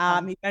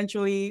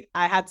 Eventually,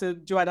 I had to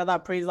do another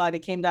appraisal, and it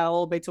came down a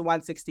little bit to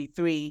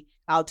 163.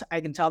 I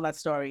can tell that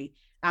story.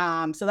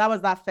 So that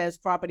was that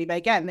first property. But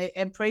again, it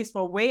appraised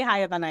for way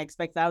higher than I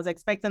expected. I was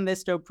expecting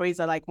this to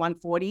appraise at like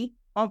 140,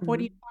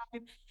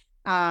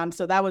 145.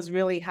 So that was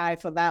really high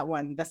for that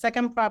one. The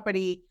second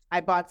property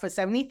I bought for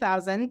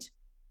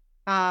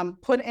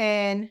 $70,000, put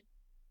in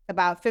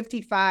about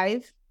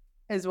 55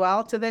 as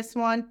well to this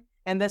one.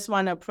 And this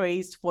one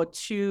appraised for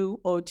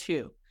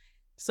 202.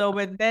 So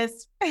with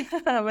this,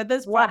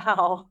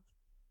 wow.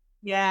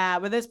 Yeah,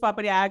 with this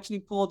property, I actually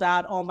pulled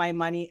out all my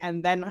money,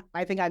 and then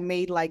I think I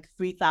made like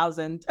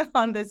 $3,000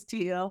 on this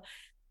deal.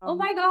 Oh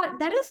my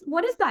God,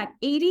 what is that?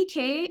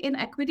 80K in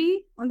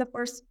equity on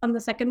the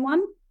second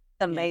one?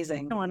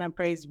 Amazing. The one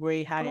appraised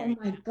way higher. Oh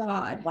my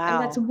God.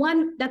 Wow.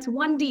 And that's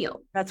one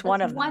deal. That's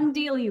one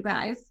deal, you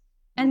guys.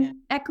 And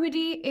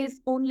equity is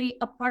only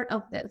a part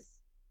of this.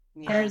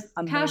 There's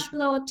cash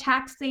flow,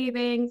 tax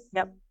savings,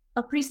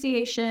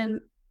 appreciation.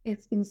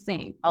 It's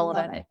insane. All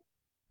of it.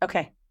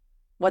 Okay.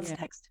 What's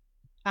next?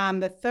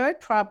 The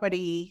third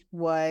property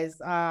was,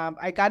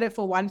 I got it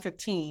for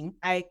 115.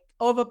 I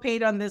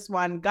overpaid on this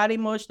one, got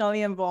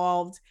emotionally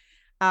involved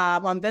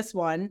on this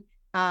one.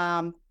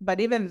 But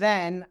even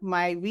then,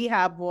 my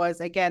rehab was,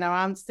 again,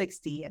 around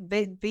 60.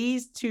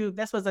 These two,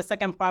 this was the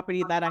second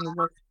property that I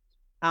worked.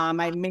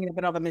 I made a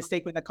bit of a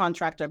mistake with the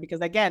contractor,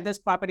 because again, this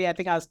property, I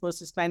think I was supposed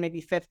to spend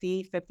maybe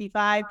 50,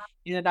 55,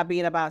 ended up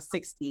being about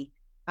 60.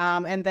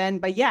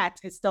 But yet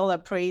it's still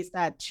appraised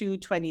at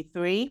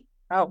 223.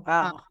 Oh,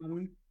 wow.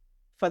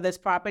 For this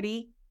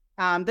property.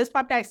 This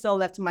property, I still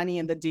left money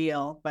in the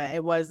deal, but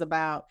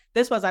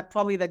this was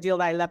probably the deal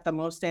that I left the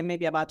most in,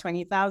 maybe about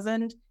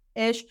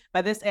 20,000-ish,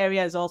 but this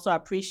area is also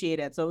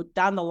appreciated. So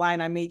down the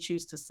line, I may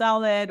choose to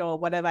sell it or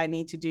whatever I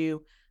need to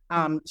do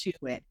to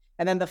it.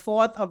 And then the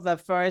fourth of the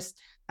first,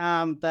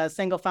 the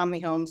single family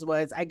homes,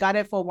 was I got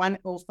it for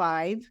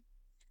 105.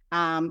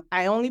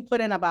 I only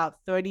put in about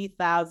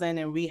 30,000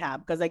 in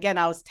rehab, because again,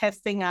 I was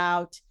testing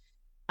out,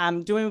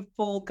 doing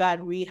full gut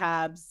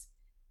rehabs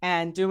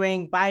and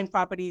buying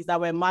properties that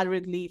were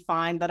moderately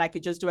fine that I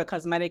could just do a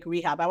cosmetic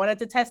rehab. I wanted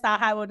to test out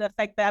how it would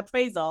affect the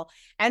appraisal.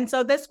 And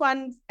so this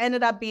one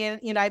ended up being,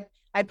 I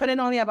put in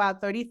only about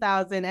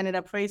 30,000 and it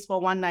appraised for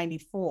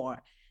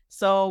 194.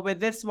 So with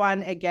this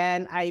one,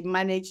 again, I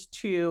managed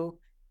to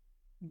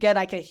get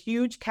like a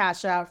huge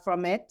cash out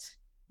from it.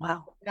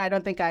 Wow. I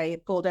don't think I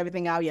pulled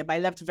everything out yet, but I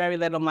left very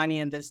little money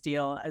in this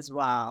deal as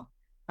well.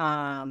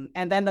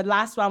 And then the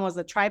last one was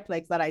the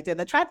triplex that I did.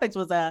 The triplex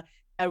was a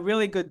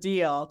really good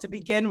deal to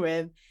begin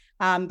with,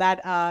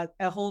 that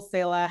a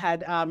wholesaler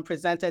had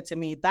presented to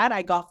me, that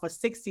I got for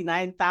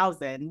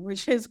 $69,000,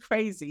 which is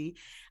crazy.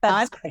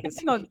 That's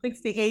crazy.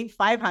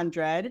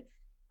 $68,500.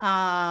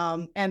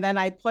 And then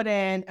I put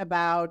in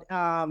about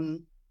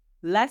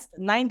less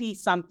 90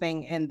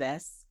 something in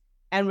this.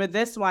 And with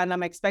this one,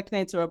 I'm expecting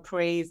it to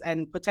appraise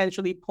and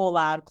potentially pull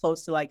out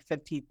close to like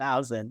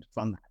 50,000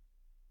 from that.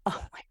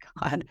 Oh my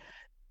God.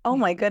 Oh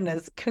my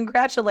goodness.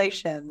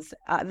 Congratulations.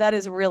 That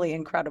is really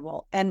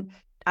incredible. And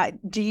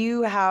do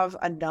you have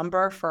a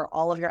number for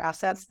all of your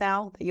assets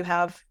now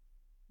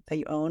that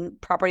you own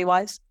property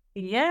wise?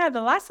 Yeah,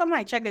 the last time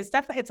I checked,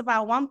 it's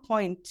about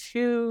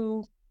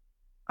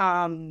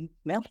 1.2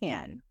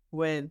 million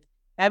with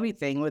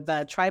everything, with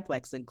the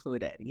triplex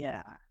included.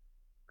 Yeah.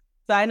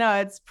 So I know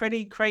it's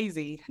pretty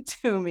crazy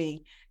to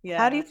me. Yeah.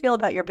 How do you feel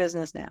about your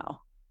business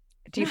now?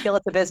 Do you feel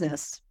it's a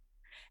business?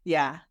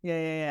 Yeah.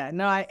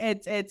 No,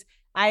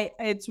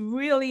 it's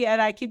really,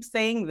 and I keep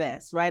saying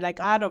this, right? Like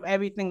out of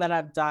everything that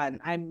I've done,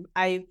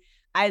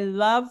 I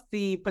love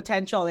the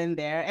potential in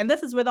there. And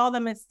this is with all the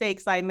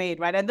mistakes I made,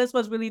 right? And this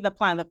was really the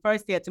plan the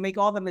first year, to make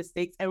all the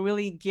mistakes and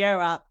really gear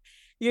up,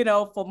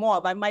 for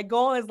more. But my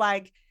goal is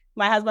like,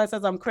 my husband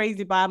says I'm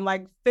crazy, but I'm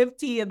like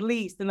 50 at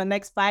least in the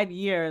next 5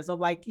 years of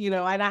like, and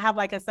I have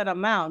like a set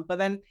amount. But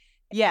then,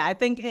 yeah, I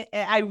think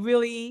I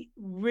really,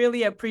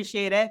 really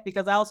appreciate it,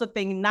 because I also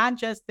think not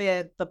just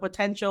the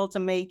potential to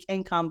make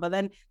income, but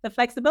then the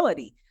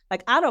flexibility.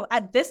 Like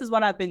this is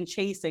what I've been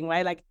chasing,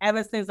 right? Like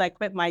ever since I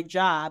quit my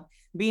job,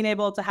 being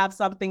able to have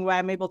something where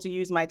I'm able to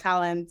use my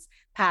talents,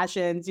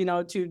 passions,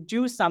 to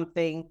do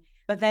something,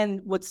 but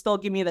then would still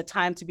give me the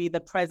time to be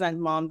the present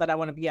mom that I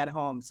want to be at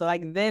home. So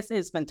like, this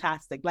is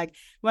fantastic. Like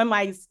when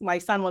my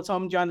son was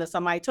home during the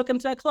summer, I took him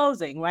to a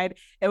closing, right?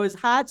 It was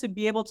hard to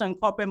be able to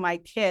incorporate my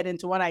kid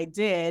into what I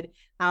did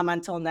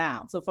until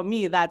now. So for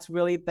me, that's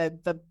really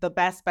the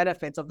best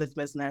benefits of this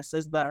business,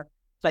 is the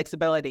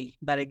flexibility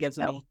that it gives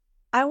me.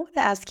 I want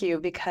to ask you,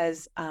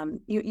 because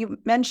you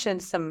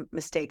mentioned some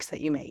mistakes that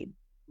you made.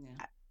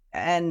 Yeah.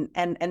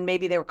 And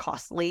maybe they were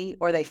costly,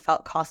 or they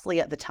felt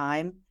costly at the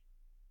time.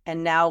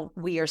 And now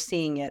we are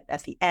seeing it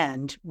at the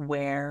end,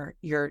 where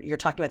you're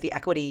talking about the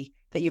equity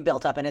that you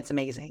built up, and it's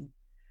amazing.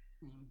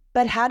 Mm-hmm.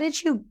 But how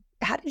did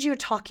you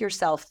talk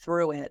yourself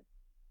through it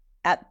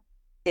at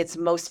its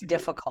most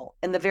difficult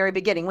in the very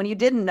beginning, when you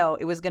didn't know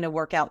it was going to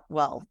work out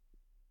well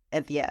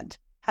at the end?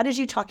 How did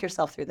you talk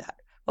yourself through that?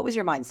 What was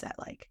your mindset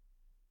like?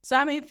 So,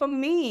 I mean, for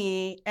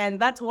me, and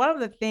that's one of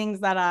the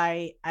things that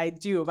I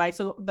do, right?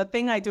 So the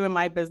thing I do in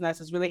my business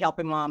is really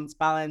helping moms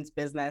balance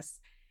business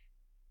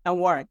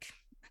and work.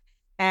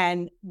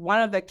 And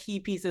one of the key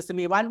pieces to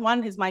me,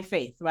 one is my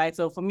faith, right?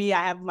 So for me,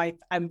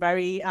 I'm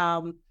very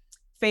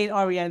faith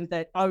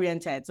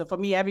oriented. So for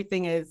me,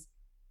 everything is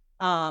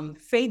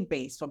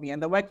faith-based for me.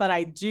 And the work that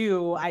I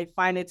do, I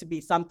find it to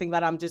be something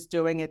that I'm just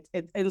doing. It's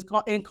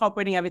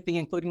incorporating everything,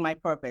 including my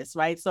purpose,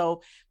 right?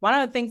 So one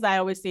of the things I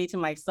always say to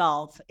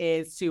myself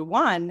is to,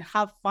 one,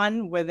 have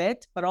fun with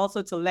it, but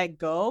also to let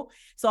go.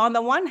 So on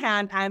the one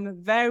hand,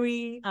 I'm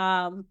very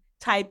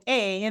type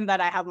A, in that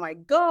I have my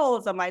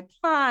goals and my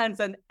plans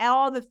and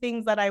all the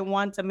things that I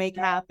want to make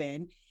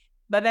happen.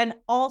 But then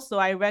also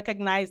I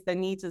recognize the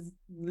need to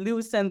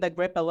loosen the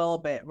grip a little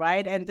bit,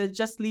 right? And to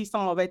just leave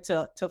some of it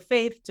to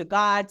faith, to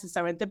God, to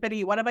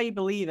serendipity, whatever you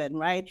believe in,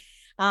 right?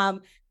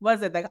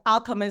 The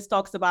Alchemist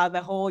talks about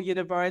the whole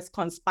universe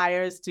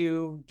conspires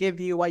to give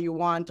you what you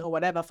want or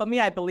whatever. For me,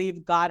 I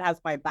believe God has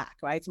my back,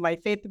 right? So my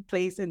faith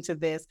plays into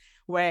this,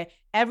 where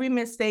every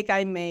mistake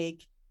I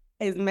make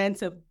is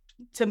meant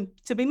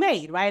to be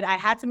made, right? I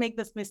had to make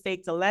this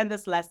mistake to learn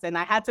this lesson.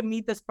 I had to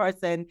meet this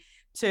person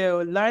to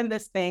learn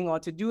this thing or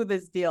to do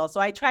this deal.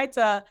 So I try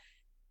to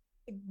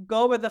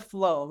go with the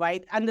flow,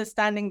 right?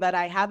 Understanding that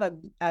I have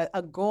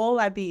a goal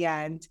at the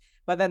end,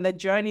 but then the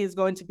journey is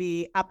going to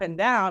be up and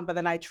down. But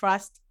then I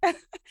trust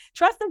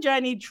the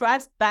journey,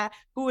 trust that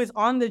who is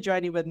on the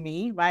journey with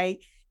me, right?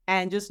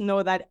 And just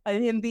know that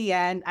in the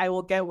end, I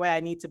will get where I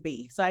need to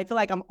be. So I feel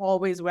like I'm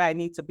always where I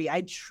need to be.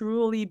 I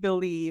truly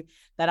believe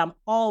that I'm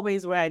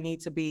always where I need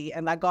to be,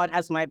 and that God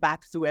has my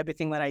back through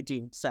everything that I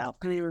do. So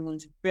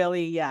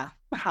really, yeah,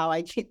 how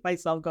I keep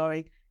myself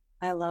going.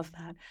 I love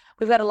that.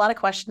 We've got a lot of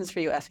questions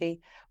for you,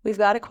 Effie. We've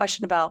got a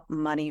question about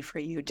money for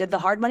you. Did the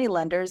hard money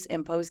lenders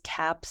impose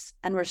caps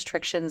and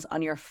restrictions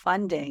on your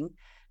funding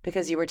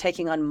because you were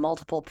taking on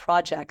multiple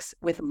projects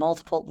with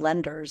multiple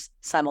lenders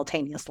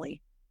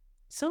simultaneously?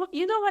 So,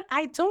 you know what?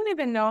 I don't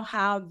even know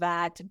how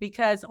that,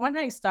 because when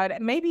I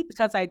started, maybe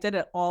because I did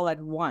it all at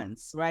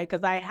once, right?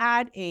 Because I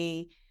had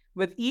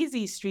with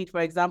Easy Street, for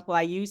example,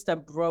 I used a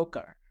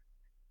broker.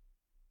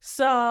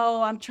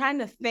 So I'm trying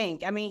to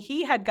think. I mean,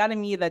 he had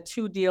gotten me the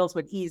 2 deals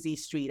with Easy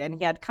Street, and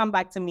he had come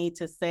back to me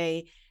to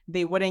say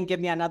they wouldn't give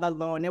me another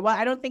loan.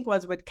 I don't think it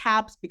was with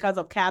caps, because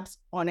of caps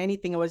on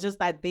anything. It was just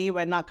that they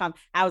were not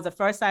I was a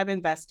first-time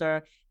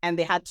investor, and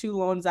they had 2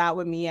 loans out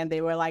with me, and they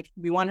were like,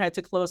 we want her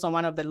to close on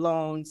one of the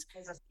loans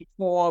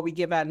before we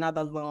give her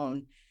another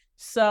loan.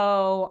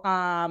 So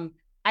I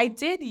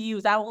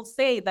will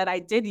say that I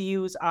did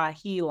use our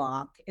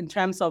HELOC in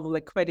terms of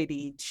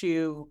liquidity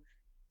to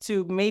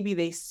maybe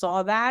they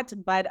saw that,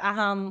 but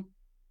I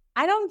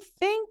don't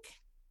think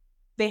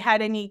they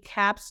had any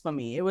caps for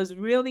me. It was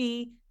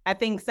really, I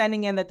think,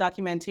 sending in the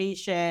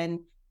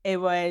documentation it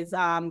was,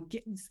 and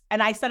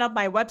I set up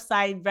my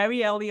website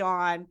very early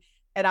on,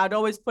 and I'd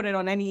always put it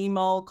on any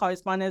email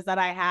correspondence that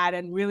I had,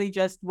 and really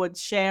just would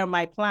share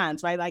my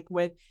plans, right? Like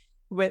with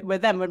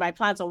them, with my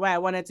plans or where I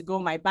wanted to go,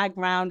 my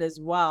background as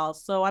well.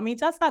 So, I mean,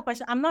 to answer that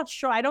question, I'm not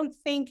sure. I don't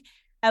think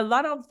a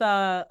lot of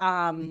the,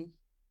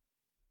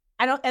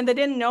 and they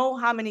didn't know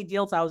how many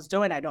deals I was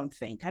doing, I don't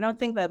think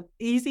that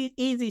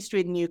Easy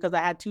Street knew, because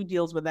I had 2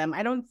 deals with them.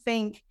 I don't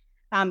think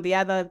the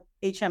other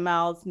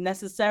HMLs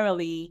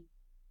necessarily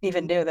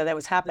even knew that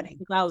was happening.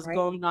 That was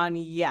going on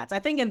yet. I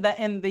think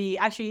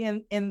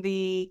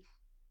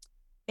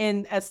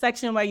in a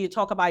section where you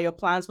talk about your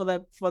plans for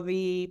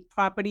the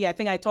property, I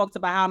think I talked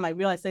about how I'm a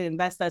real estate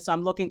investor, so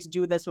I'm looking to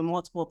do this with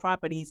multiple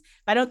properties.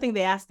 But I don't think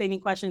they asked any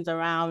questions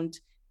around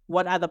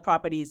what other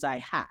properties I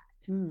had.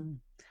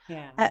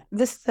 Yeah.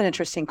 This is an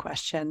interesting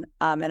question,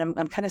 and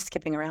I'm kind of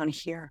skipping around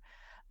here.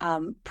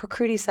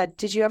 Prakriti said,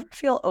 did you ever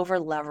feel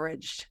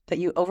over-leveraged, that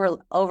you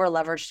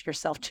over-leveraged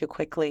yourself too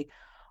quickly?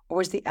 Or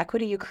was the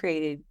equity you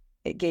created,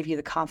 it gave you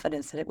the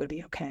confidence that it would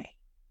be okay?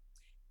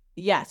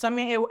 Yes, I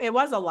mean, it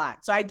was a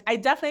lot. So I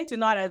definitely do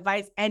not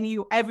advise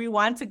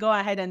everyone to go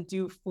ahead and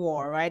do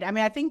 4, right? I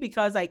mean, I think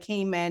because I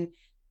came in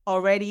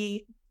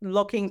already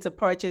looking to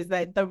purchase,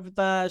 that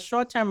the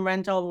short-term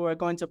rental we were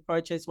going to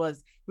purchase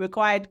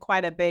required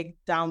quite a big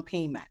down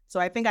payment. So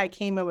I think I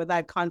came in with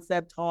that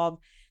concept of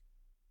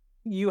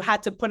you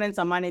had to put in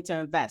some money to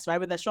invest, right?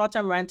 With a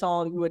short-term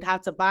rental, you would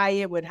have to buy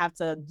it, would have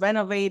to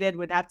renovate it,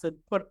 would have to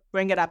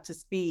bring it up to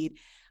speed.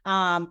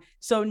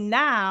 So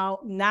now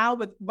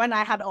when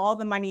I had all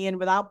the money in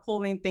without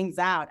pulling things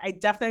out, I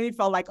definitely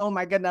felt like, oh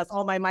my goodness,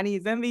 all my money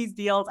is in these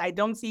deals. I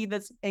don't see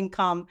this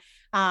income.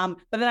 But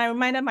then I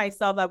reminded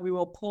myself that we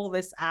will pull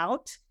this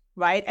out,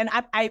 right? And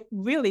I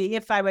really,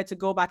 if I were to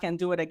go back and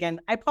do it again,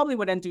 I probably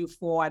wouldn't do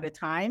 4 at a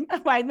time,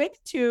 right? Maybe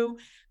 2,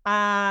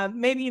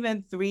 maybe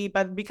even 3,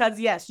 but because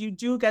yes, you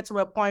do get to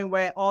a point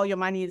where all your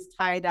money is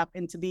tied up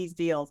into these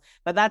deals.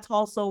 But that's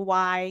also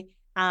why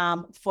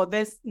for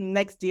this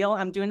next deal,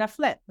 I'm doing a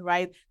flip,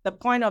 right? The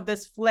point of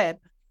this flip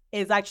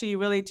is actually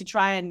really to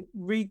try and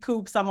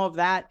recoup some of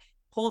that,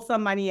 pull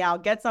some money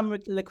out, get some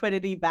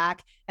liquidity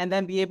back, and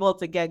then be able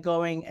to get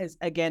going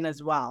again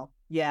as well.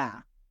 Yeah.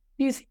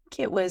 Do you think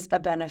it was a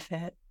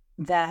benefit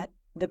that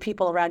the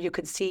people around you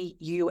could see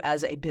you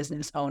as a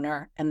business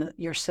owner and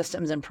your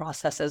systems and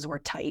processes were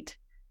tight?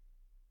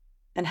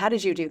 And how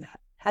did you do that?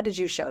 How did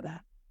you show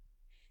that?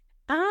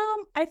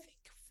 I think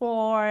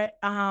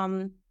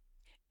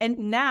and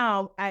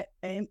now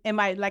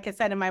like I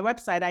said, in my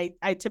website,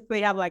 I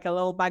typically have like a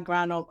little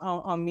background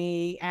on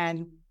me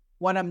and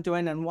what I'm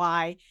doing and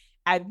why.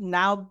 I've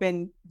now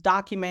been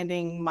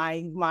documenting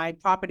my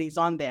properties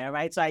on there,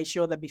 right? So I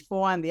show the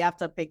before and the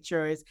after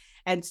pictures.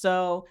 And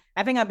so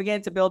I think I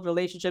began to build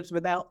relationships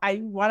with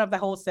one of the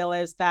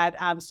wholesalers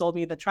that sold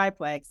me the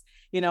triplex.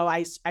 You know,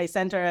 I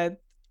sent her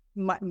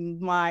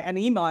an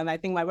email, and I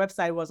think my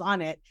website was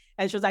on it.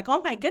 And she was like,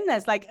 oh my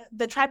goodness, like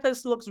the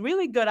triplex looks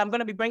really good. I'm going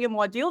to be bringing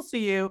more deals to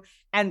you.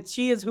 And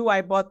she is who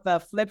I bought the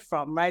flip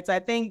from, right? So I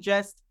think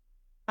just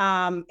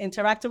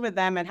interacting with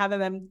them and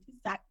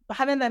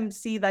having them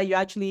see that you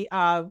actually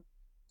are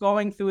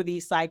going through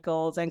these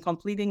cycles and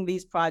completing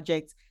these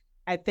projects,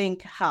 I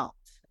think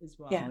helped as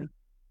well.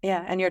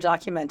 Yeah. And you're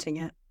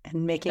documenting it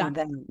and making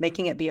them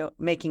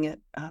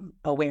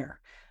aware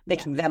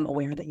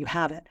that you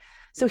have it.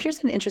 So here's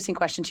an interesting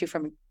question too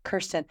from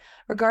Kirsten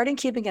regarding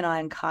keeping an eye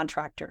on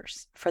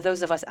contractors. For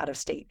those of us out of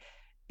state,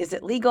 is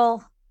it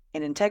legal,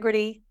 in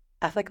integrity,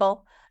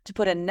 ethical to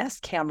put a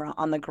Nest camera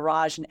on the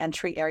garage and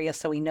entry area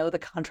so we know the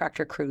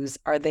contractor crews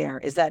are there?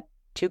 Is that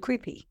too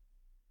creepy?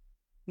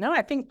 No,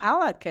 I think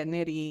our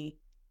committee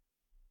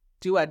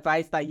do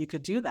advise that you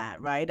could do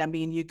that, right? I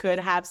mean, you could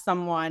have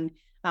someone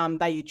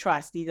that you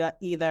trust, either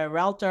a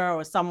realtor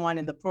or someone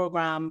in the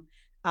program,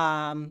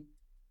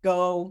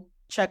 go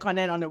check on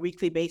it on a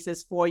weekly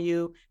basis for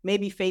you,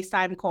 maybe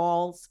FaceTime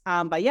calls.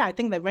 But yeah, I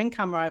think the Ring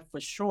camera for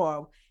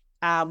sure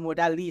would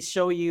at least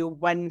show you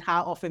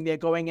how often they're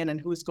going in and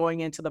who's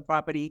going into the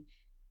property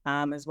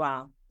as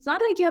well. It's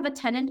not like you have a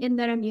tenant in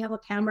there and you have a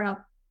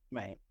camera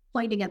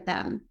pointing at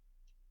them,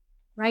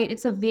 right?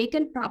 It's a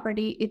vacant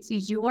property. It's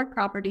your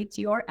property. It's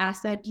your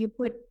asset. You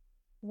put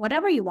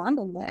whatever you want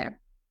in there.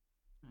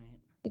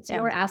 It's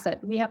your asset.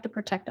 We have to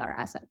protect our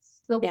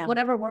assets. So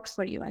whatever works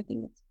for you, I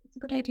think it's a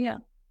good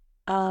idea.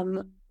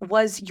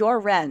 Was your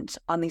rent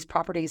on these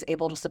properties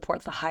able to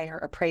support the higher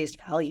appraised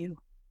value?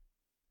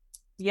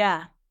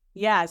 Yeah.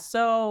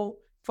 So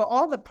for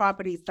all the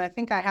properties, I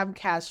think I have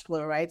cash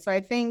flow, right? So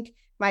I think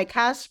my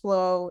cash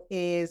flow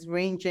is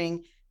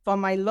ranging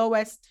from my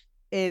lowest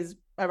is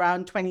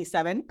around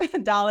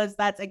 $27.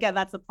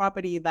 That's a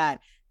property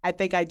that I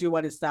think I do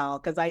want to sell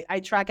because I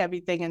track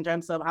everything in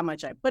terms of how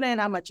much I put in,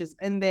 how much is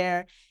in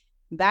there.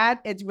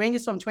 That it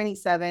ranges from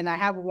 27. I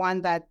have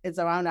one that is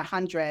around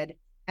 100.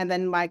 And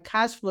then my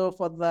cash flow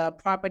for the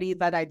property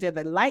that I did,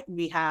 the light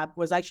rehab,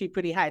 was actually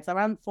pretty high. It's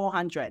around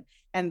 400.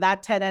 And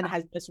that tenant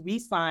has just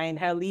re-signed.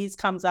 Her lease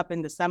comes up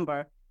in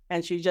December,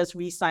 and she just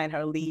re-signed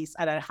her lease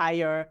at a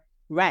higher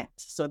rent.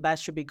 So that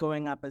should be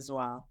going up as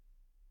well.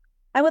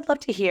 I would love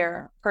to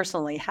hear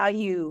personally how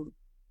you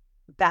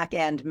back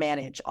end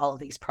manage all of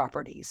these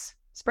properties,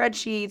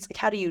 spreadsheets. Like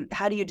how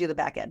do you do the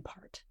back end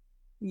part?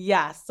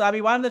 Yes. So I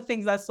mean, one of the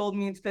things that sold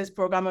me into this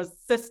program was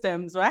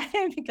systems, right?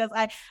 Because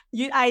I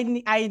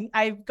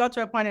got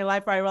to a point in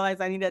life where I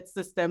realized I needed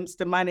systems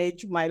to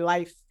manage my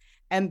life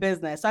and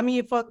business. I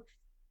mean, for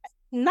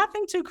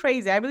nothing too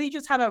crazy, I really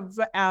just have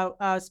a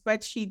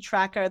spreadsheet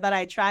tracker that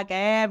I track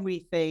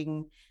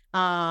everything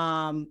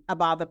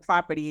about the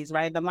properties,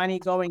 right? The money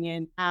going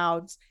in,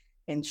 out,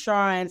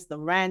 insurance, the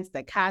rents,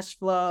 the cash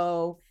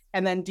flow,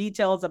 and then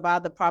details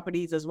about the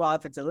properties as well,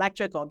 if it's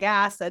electric or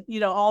gas,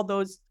 all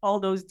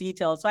those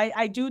details. So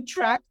I do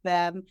track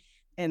them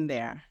in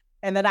there.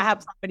 And then I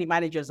have property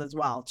managers as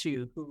well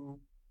too,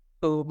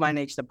 who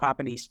manage the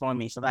properties for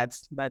me. So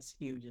that's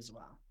huge as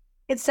well.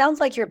 It sounds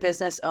like your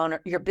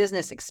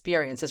business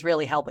experience is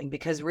really helping,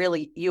 because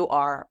really you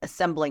are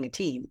assembling a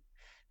team.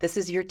 This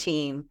is your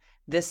team.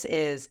 This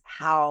is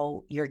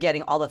how you're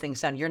getting all the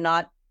things done. You're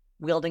not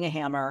wielding a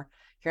hammer.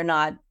 You're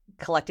not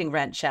collecting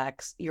rent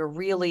checks. You're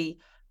really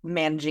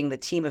managing the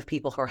team of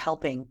people who are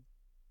helping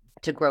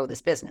to grow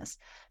this business.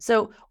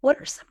 So what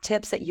are some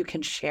tips that you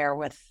can share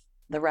with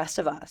the rest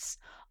of us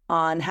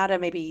on how to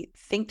maybe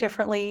think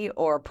differently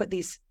or put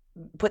these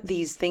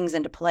things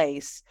into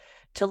place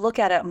to look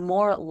at it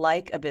more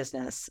like a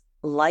business,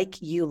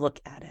 like you look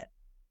at it?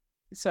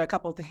 So a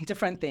couple of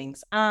different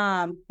things.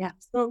 So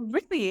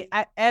really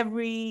I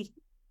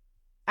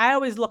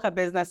always look at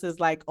businesses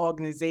like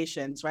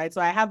organizations, right? So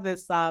I have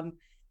this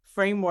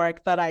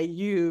framework that I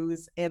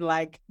use in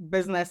like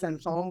business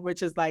and home,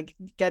 which is like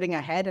getting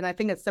ahead. And I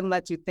think it's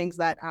similar to things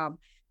that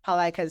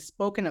Palak has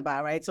spoken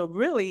about, right? So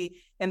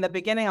really in the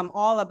beginning, I'm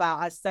all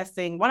about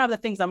assessing. One of the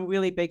things I'm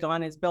really big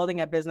on is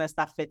building a business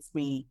that fits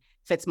me,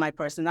 fits my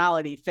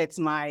personality, fits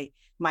my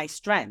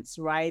strengths,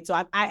 right?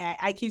 So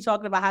I keep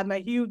talking about how I'm a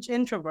huge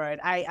introvert.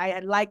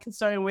 I like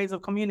certain ways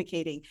of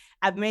communicating.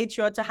 I've made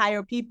sure to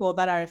hire people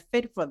that are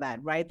fit for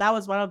that, right? That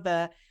was one of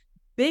the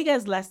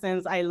biggest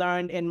lessons I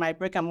learned in my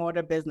brick and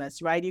mortar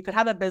business, right? You could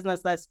have a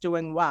business that's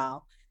doing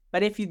well,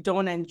 but if you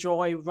don't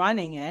enjoy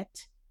running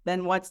it,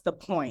 then what's the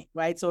point,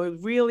 right? So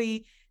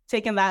really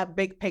taking that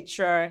big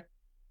picture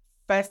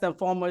first and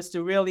foremost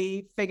to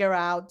really figure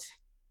out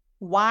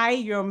why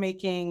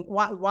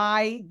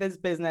this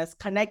business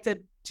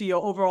connected to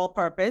your overall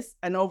purpose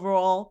and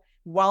overall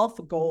wealth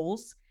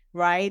goals,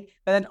 right?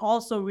 But then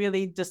also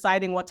really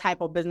deciding what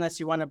type of business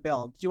you want to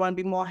build. Do you want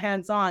to be more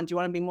hands-on? Do you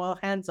want to be more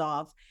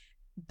hands-off?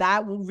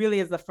 That really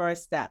is the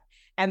first step.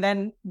 And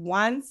then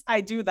once I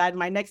do that,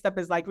 my next step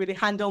is like really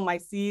handle my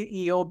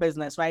CEO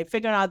business, right?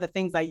 Figuring out the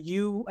things that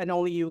you and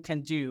only you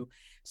can do.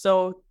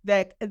 So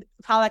that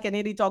Palak and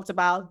Nidhi talked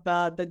about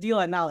the deal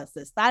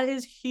analysis. That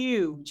is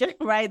huge,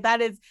 right? That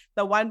is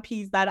the one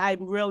piece that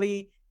I'm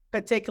really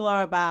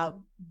particular about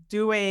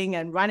doing,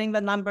 and running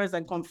the numbers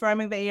and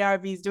confirming the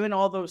ARVs, doing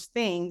all those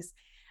things.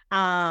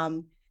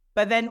 But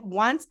then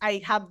once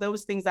I have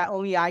those things that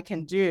only I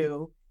can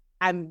do,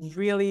 I'm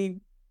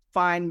really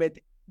fine with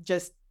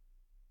just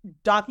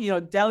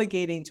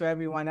delegating to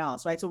everyone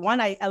else, right? So one,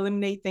 I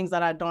eliminate things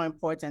that are not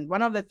important.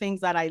 One of the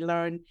things that I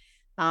learned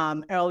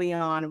early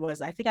on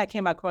was, I think I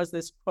came across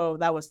this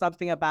quote that was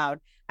something about,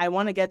 I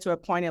want to get to a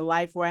point in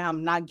life where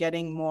I'm not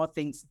getting more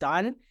things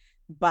done,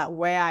 but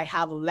where I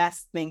have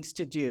less things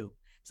to do.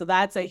 So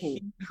that's a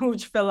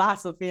huge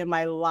philosophy in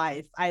my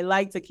life. I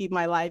like to keep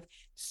my life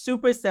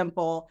super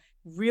simple,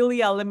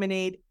 really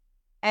eliminate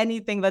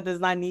anything that does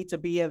not need to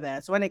be in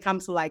there. So when it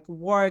comes to like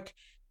work,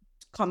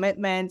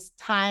 commitments,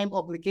 time,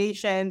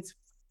 obligations,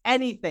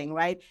 anything,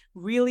 right?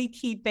 Really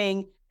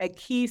keeping a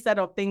key set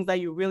of things that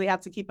you really have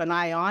to keep an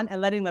eye on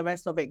and letting the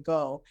rest of it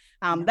go.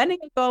 Letting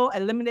it go,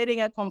 eliminating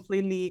it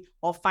completely,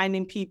 or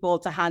finding people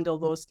to handle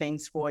those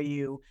things for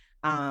you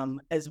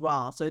as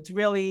well. So it's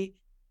really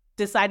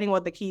deciding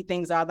what the key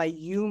things are that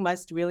you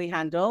must really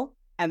handle,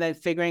 and then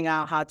figuring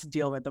out how to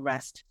deal with the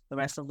rest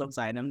of those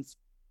items.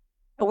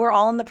 We're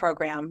all in the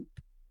program.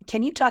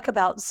 Can you talk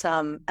about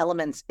some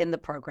elements in the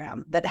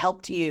program that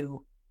helped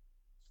you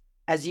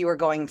as you were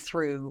going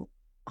through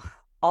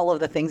all of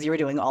the things you were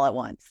doing all at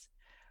once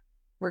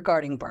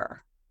regarding BRRRR?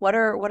 What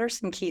are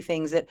some key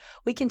things that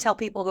we can tell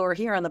people who are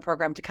here on the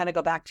program to kind of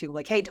go back to,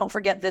 like, hey, don't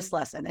forget this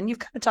lesson. And you've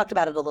kind of talked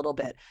about it a little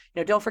bit.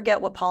 Don't forget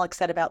what Palak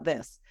said about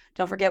this.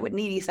 Don't forget what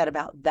Nidhi said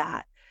about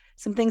that.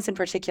 Some things in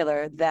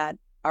particular that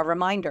are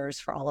reminders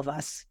for all of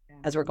us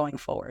as we're going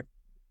forward.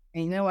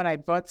 And you know what? I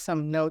brought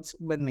some notes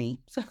with me.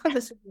 So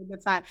this is a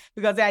good time,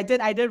 because I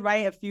did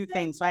write a few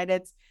things, right?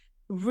 It's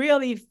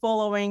really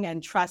following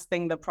and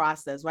trusting the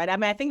process, right? I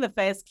mean, I think the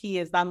first key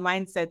is that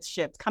mindset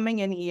shift coming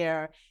in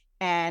here.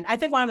 And I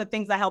think one of the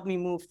things that helped me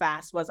move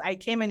fast was I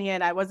came in here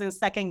and I wasn't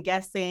second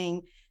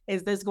guessing,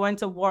 is this going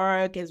to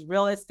work? Is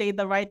real estate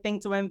the right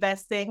thing to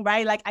invest in,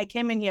 right? Like I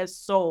came in here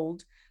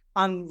sold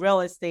on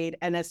real estate,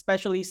 and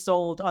especially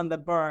sold on the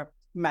BRRRR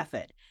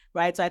method,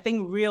 right? So I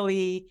think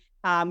really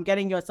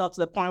getting yourself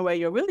to the point where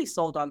you're really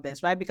sold on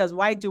this, right? Because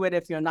why do it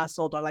if you're not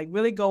sold on? Like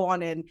really go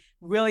on and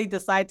really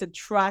decide to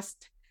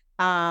trust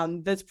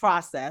this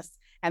process.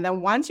 And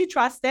then once you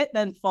trust it,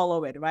 then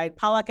follow it, right?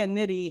 Palak and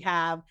Nidhi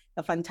have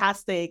a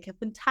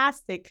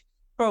fantastic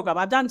program.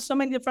 I've done so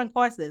many different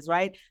courses,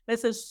 right?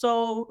 This is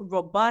so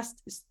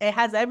robust. It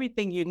has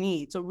everything you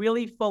need. So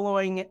really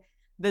following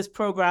this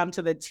program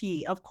to the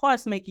T. Of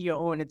course, make it your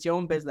own. It's your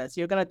own business.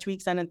 You're going to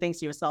tweak certain things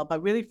to yourself,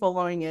 but really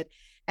following it.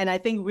 And I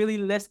think really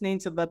listening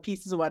to the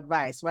pieces of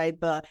advice, right?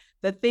 The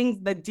things,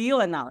 the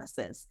deal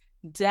analysis.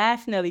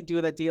 Definitely do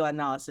the deal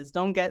analysis.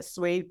 Don't get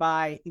swayed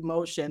by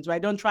emotions,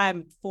 right? Don't try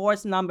and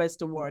force numbers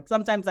to work.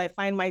 Sometimes I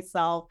find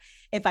myself,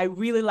 if I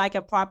really like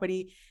a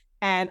property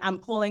and I'm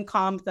pulling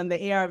comps and the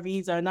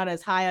ARVs are not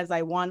as high as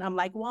I want, I'm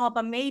like, well,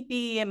 but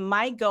maybe it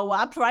might go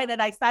up, right?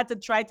 And I start to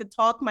try to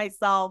talk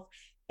myself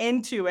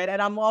into it.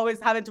 And I'm always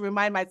having to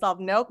remind myself,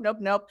 nope.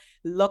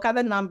 Look at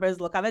the numbers,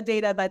 look at the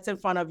data that's in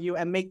front of you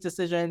and make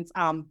decisions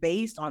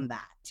based on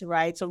that,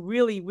 right? So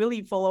really,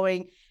 really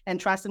following and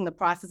trusting the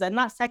process and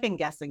not second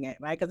guessing it,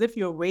 right? Because if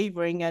you're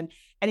wavering and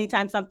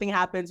anytime something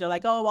happens, you're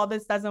like, oh, well,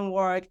 this doesn't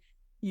work,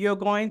 you're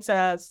going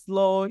to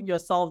slow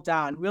yourself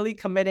down. Really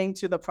committing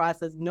to the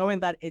process, knowing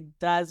that it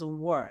does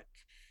work.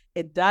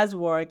 It does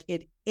work.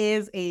 It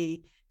is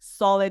a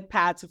solid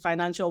path to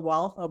financial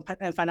wealth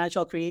and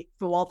financial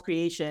wealth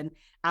creation.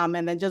 And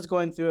then just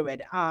going through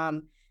it.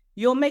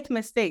 You'll make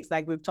mistakes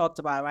like we've talked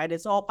about, right?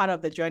 It's all part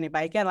of the journey.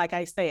 But again, like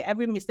I say,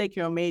 every mistake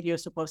you're made, you're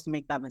supposed to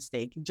make that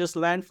mistake. Just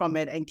learn from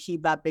it and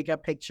keep that bigger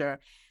picture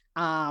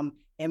in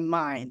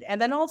mind.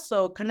 And then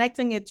also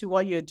connecting it to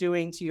what you're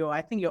doing to your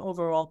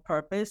overall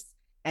purpose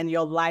and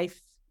your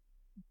life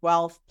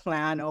wealth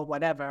plan or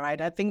whatever,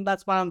 right? I think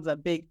that's one of the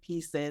big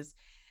pieces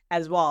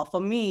as well. For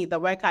me, the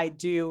work I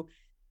do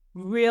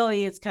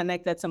really is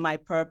connected to my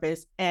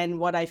purpose and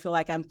what I feel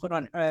like I'm put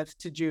on earth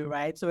to do,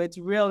 right? So it's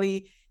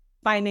really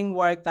finding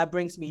work that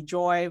brings me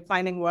joy,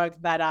 finding work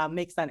that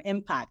makes an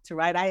impact,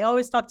 right? I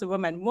always talk to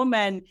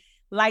women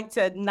like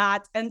to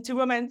not, and to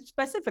women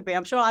specifically,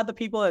 I'm sure other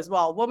people as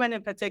well, women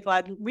in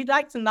particular, we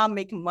like to not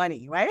make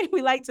money, right?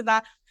 We like to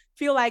not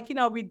feel like,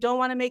 we don't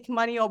want to make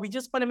money or we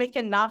just want to make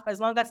enough. As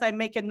long as I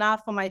make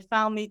enough for my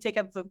family, take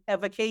a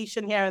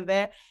vacation here and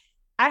there.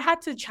 I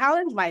had to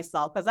challenge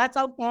myself because that's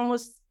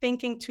almost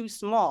thinking too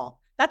small.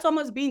 That's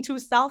almost being too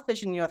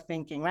selfish in your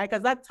thinking, right?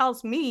 Because that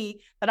tells me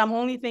that I'm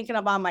only thinking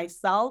about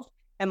myself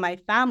and my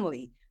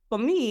family. For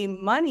me,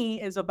 money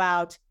is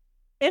about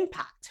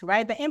impact,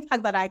 right? The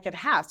impact that I could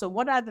have. So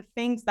what are the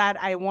things that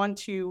I want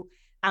to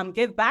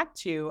give back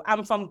to?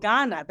 I'm from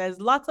Ghana. There's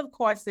lots of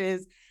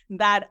courses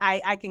that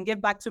I can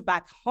give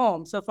back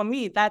home. So for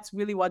me, that's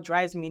really what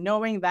drives me,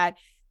 knowing that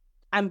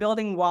I'm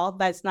building wealth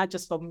that's not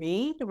just for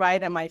me,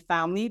 right, and my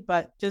family,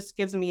 but just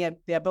gives me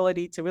the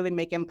ability to really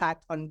make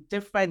impact on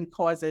different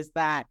causes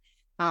that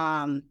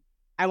I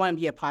want to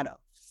be a part of.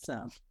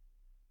 So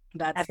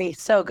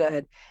that's so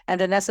good. And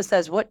Vanessa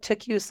says, what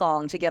took you so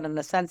long to get in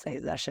the Sensei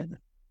session?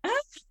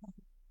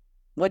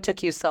 What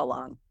took you so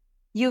long?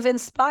 You've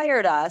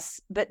inspired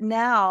us, but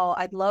now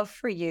I'd love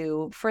for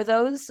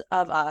those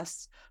of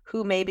us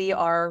who maybe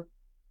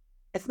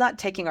it's not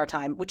taking our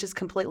time, which is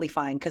completely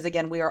fine. Because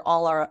again, we are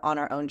all on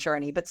our own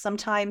journey, but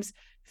sometimes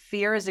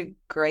fear is a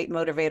great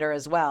motivator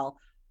as well.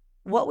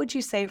 What would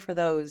you say for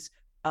those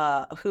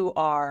who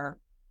are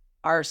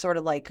sort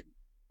of like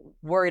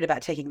worried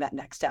about taking that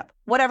next step,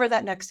 whatever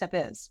that next step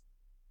is?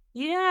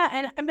 Yeah.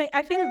 And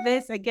I think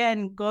this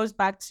again goes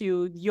back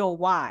to your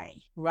why,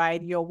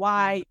 right? Your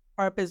why,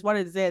 purpose. What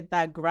is it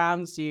that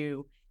grounds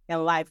you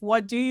in life?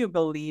 What do you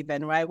believe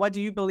in, right? What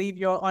do you believe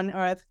you're on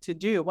earth to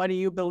do? What do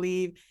you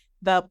believe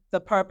the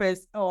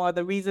purpose or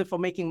the reason for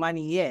making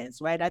money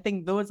is, right? I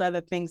think those are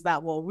the things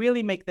that will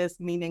really make this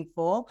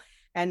meaningful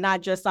and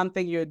not just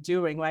something you're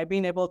doing, right?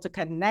 Being able to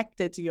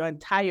connect it to your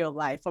entire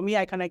life. For me,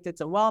 I connected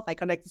to wealth, I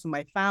connected to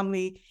my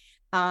family.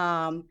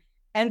 And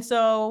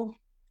so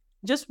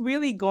just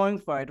really going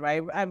for it,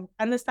 right? I'm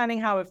understanding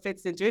how it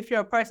fits into, if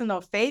you're a person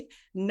of faith,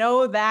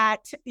 know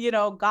that,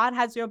 God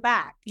has your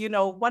back,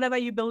 whatever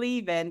you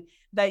believe in,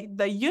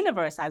 the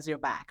universe has your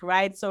back,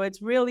 right? So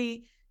it's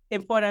really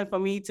important for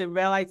me to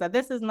realize that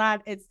this is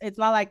not, it's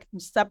not like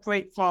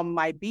separate from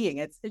my being.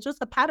 It's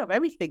just a part of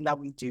everything that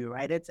we do,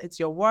 right? It's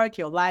your work,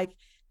 your life,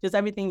 just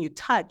everything you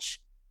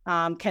touch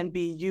can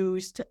be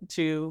used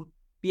to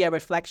be a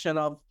reflection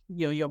of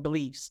your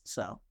beliefs.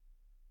 So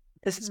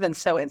this has been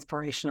so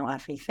inspirational,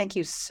 Effie. Thank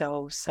you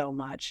so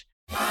much.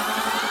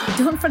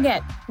 Don't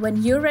forget,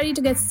 when you're ready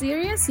to get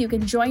serious, you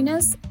can join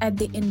us at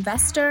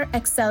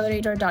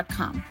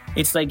theinvestoraccelerator.com.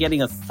 It's like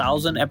getting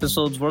 1,000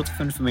 episodes worth of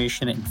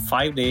information in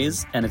 5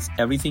 days, and it's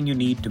everything you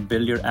need to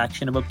build your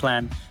actionable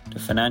plan to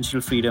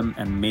financial freedom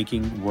and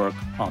making work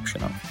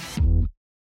optional.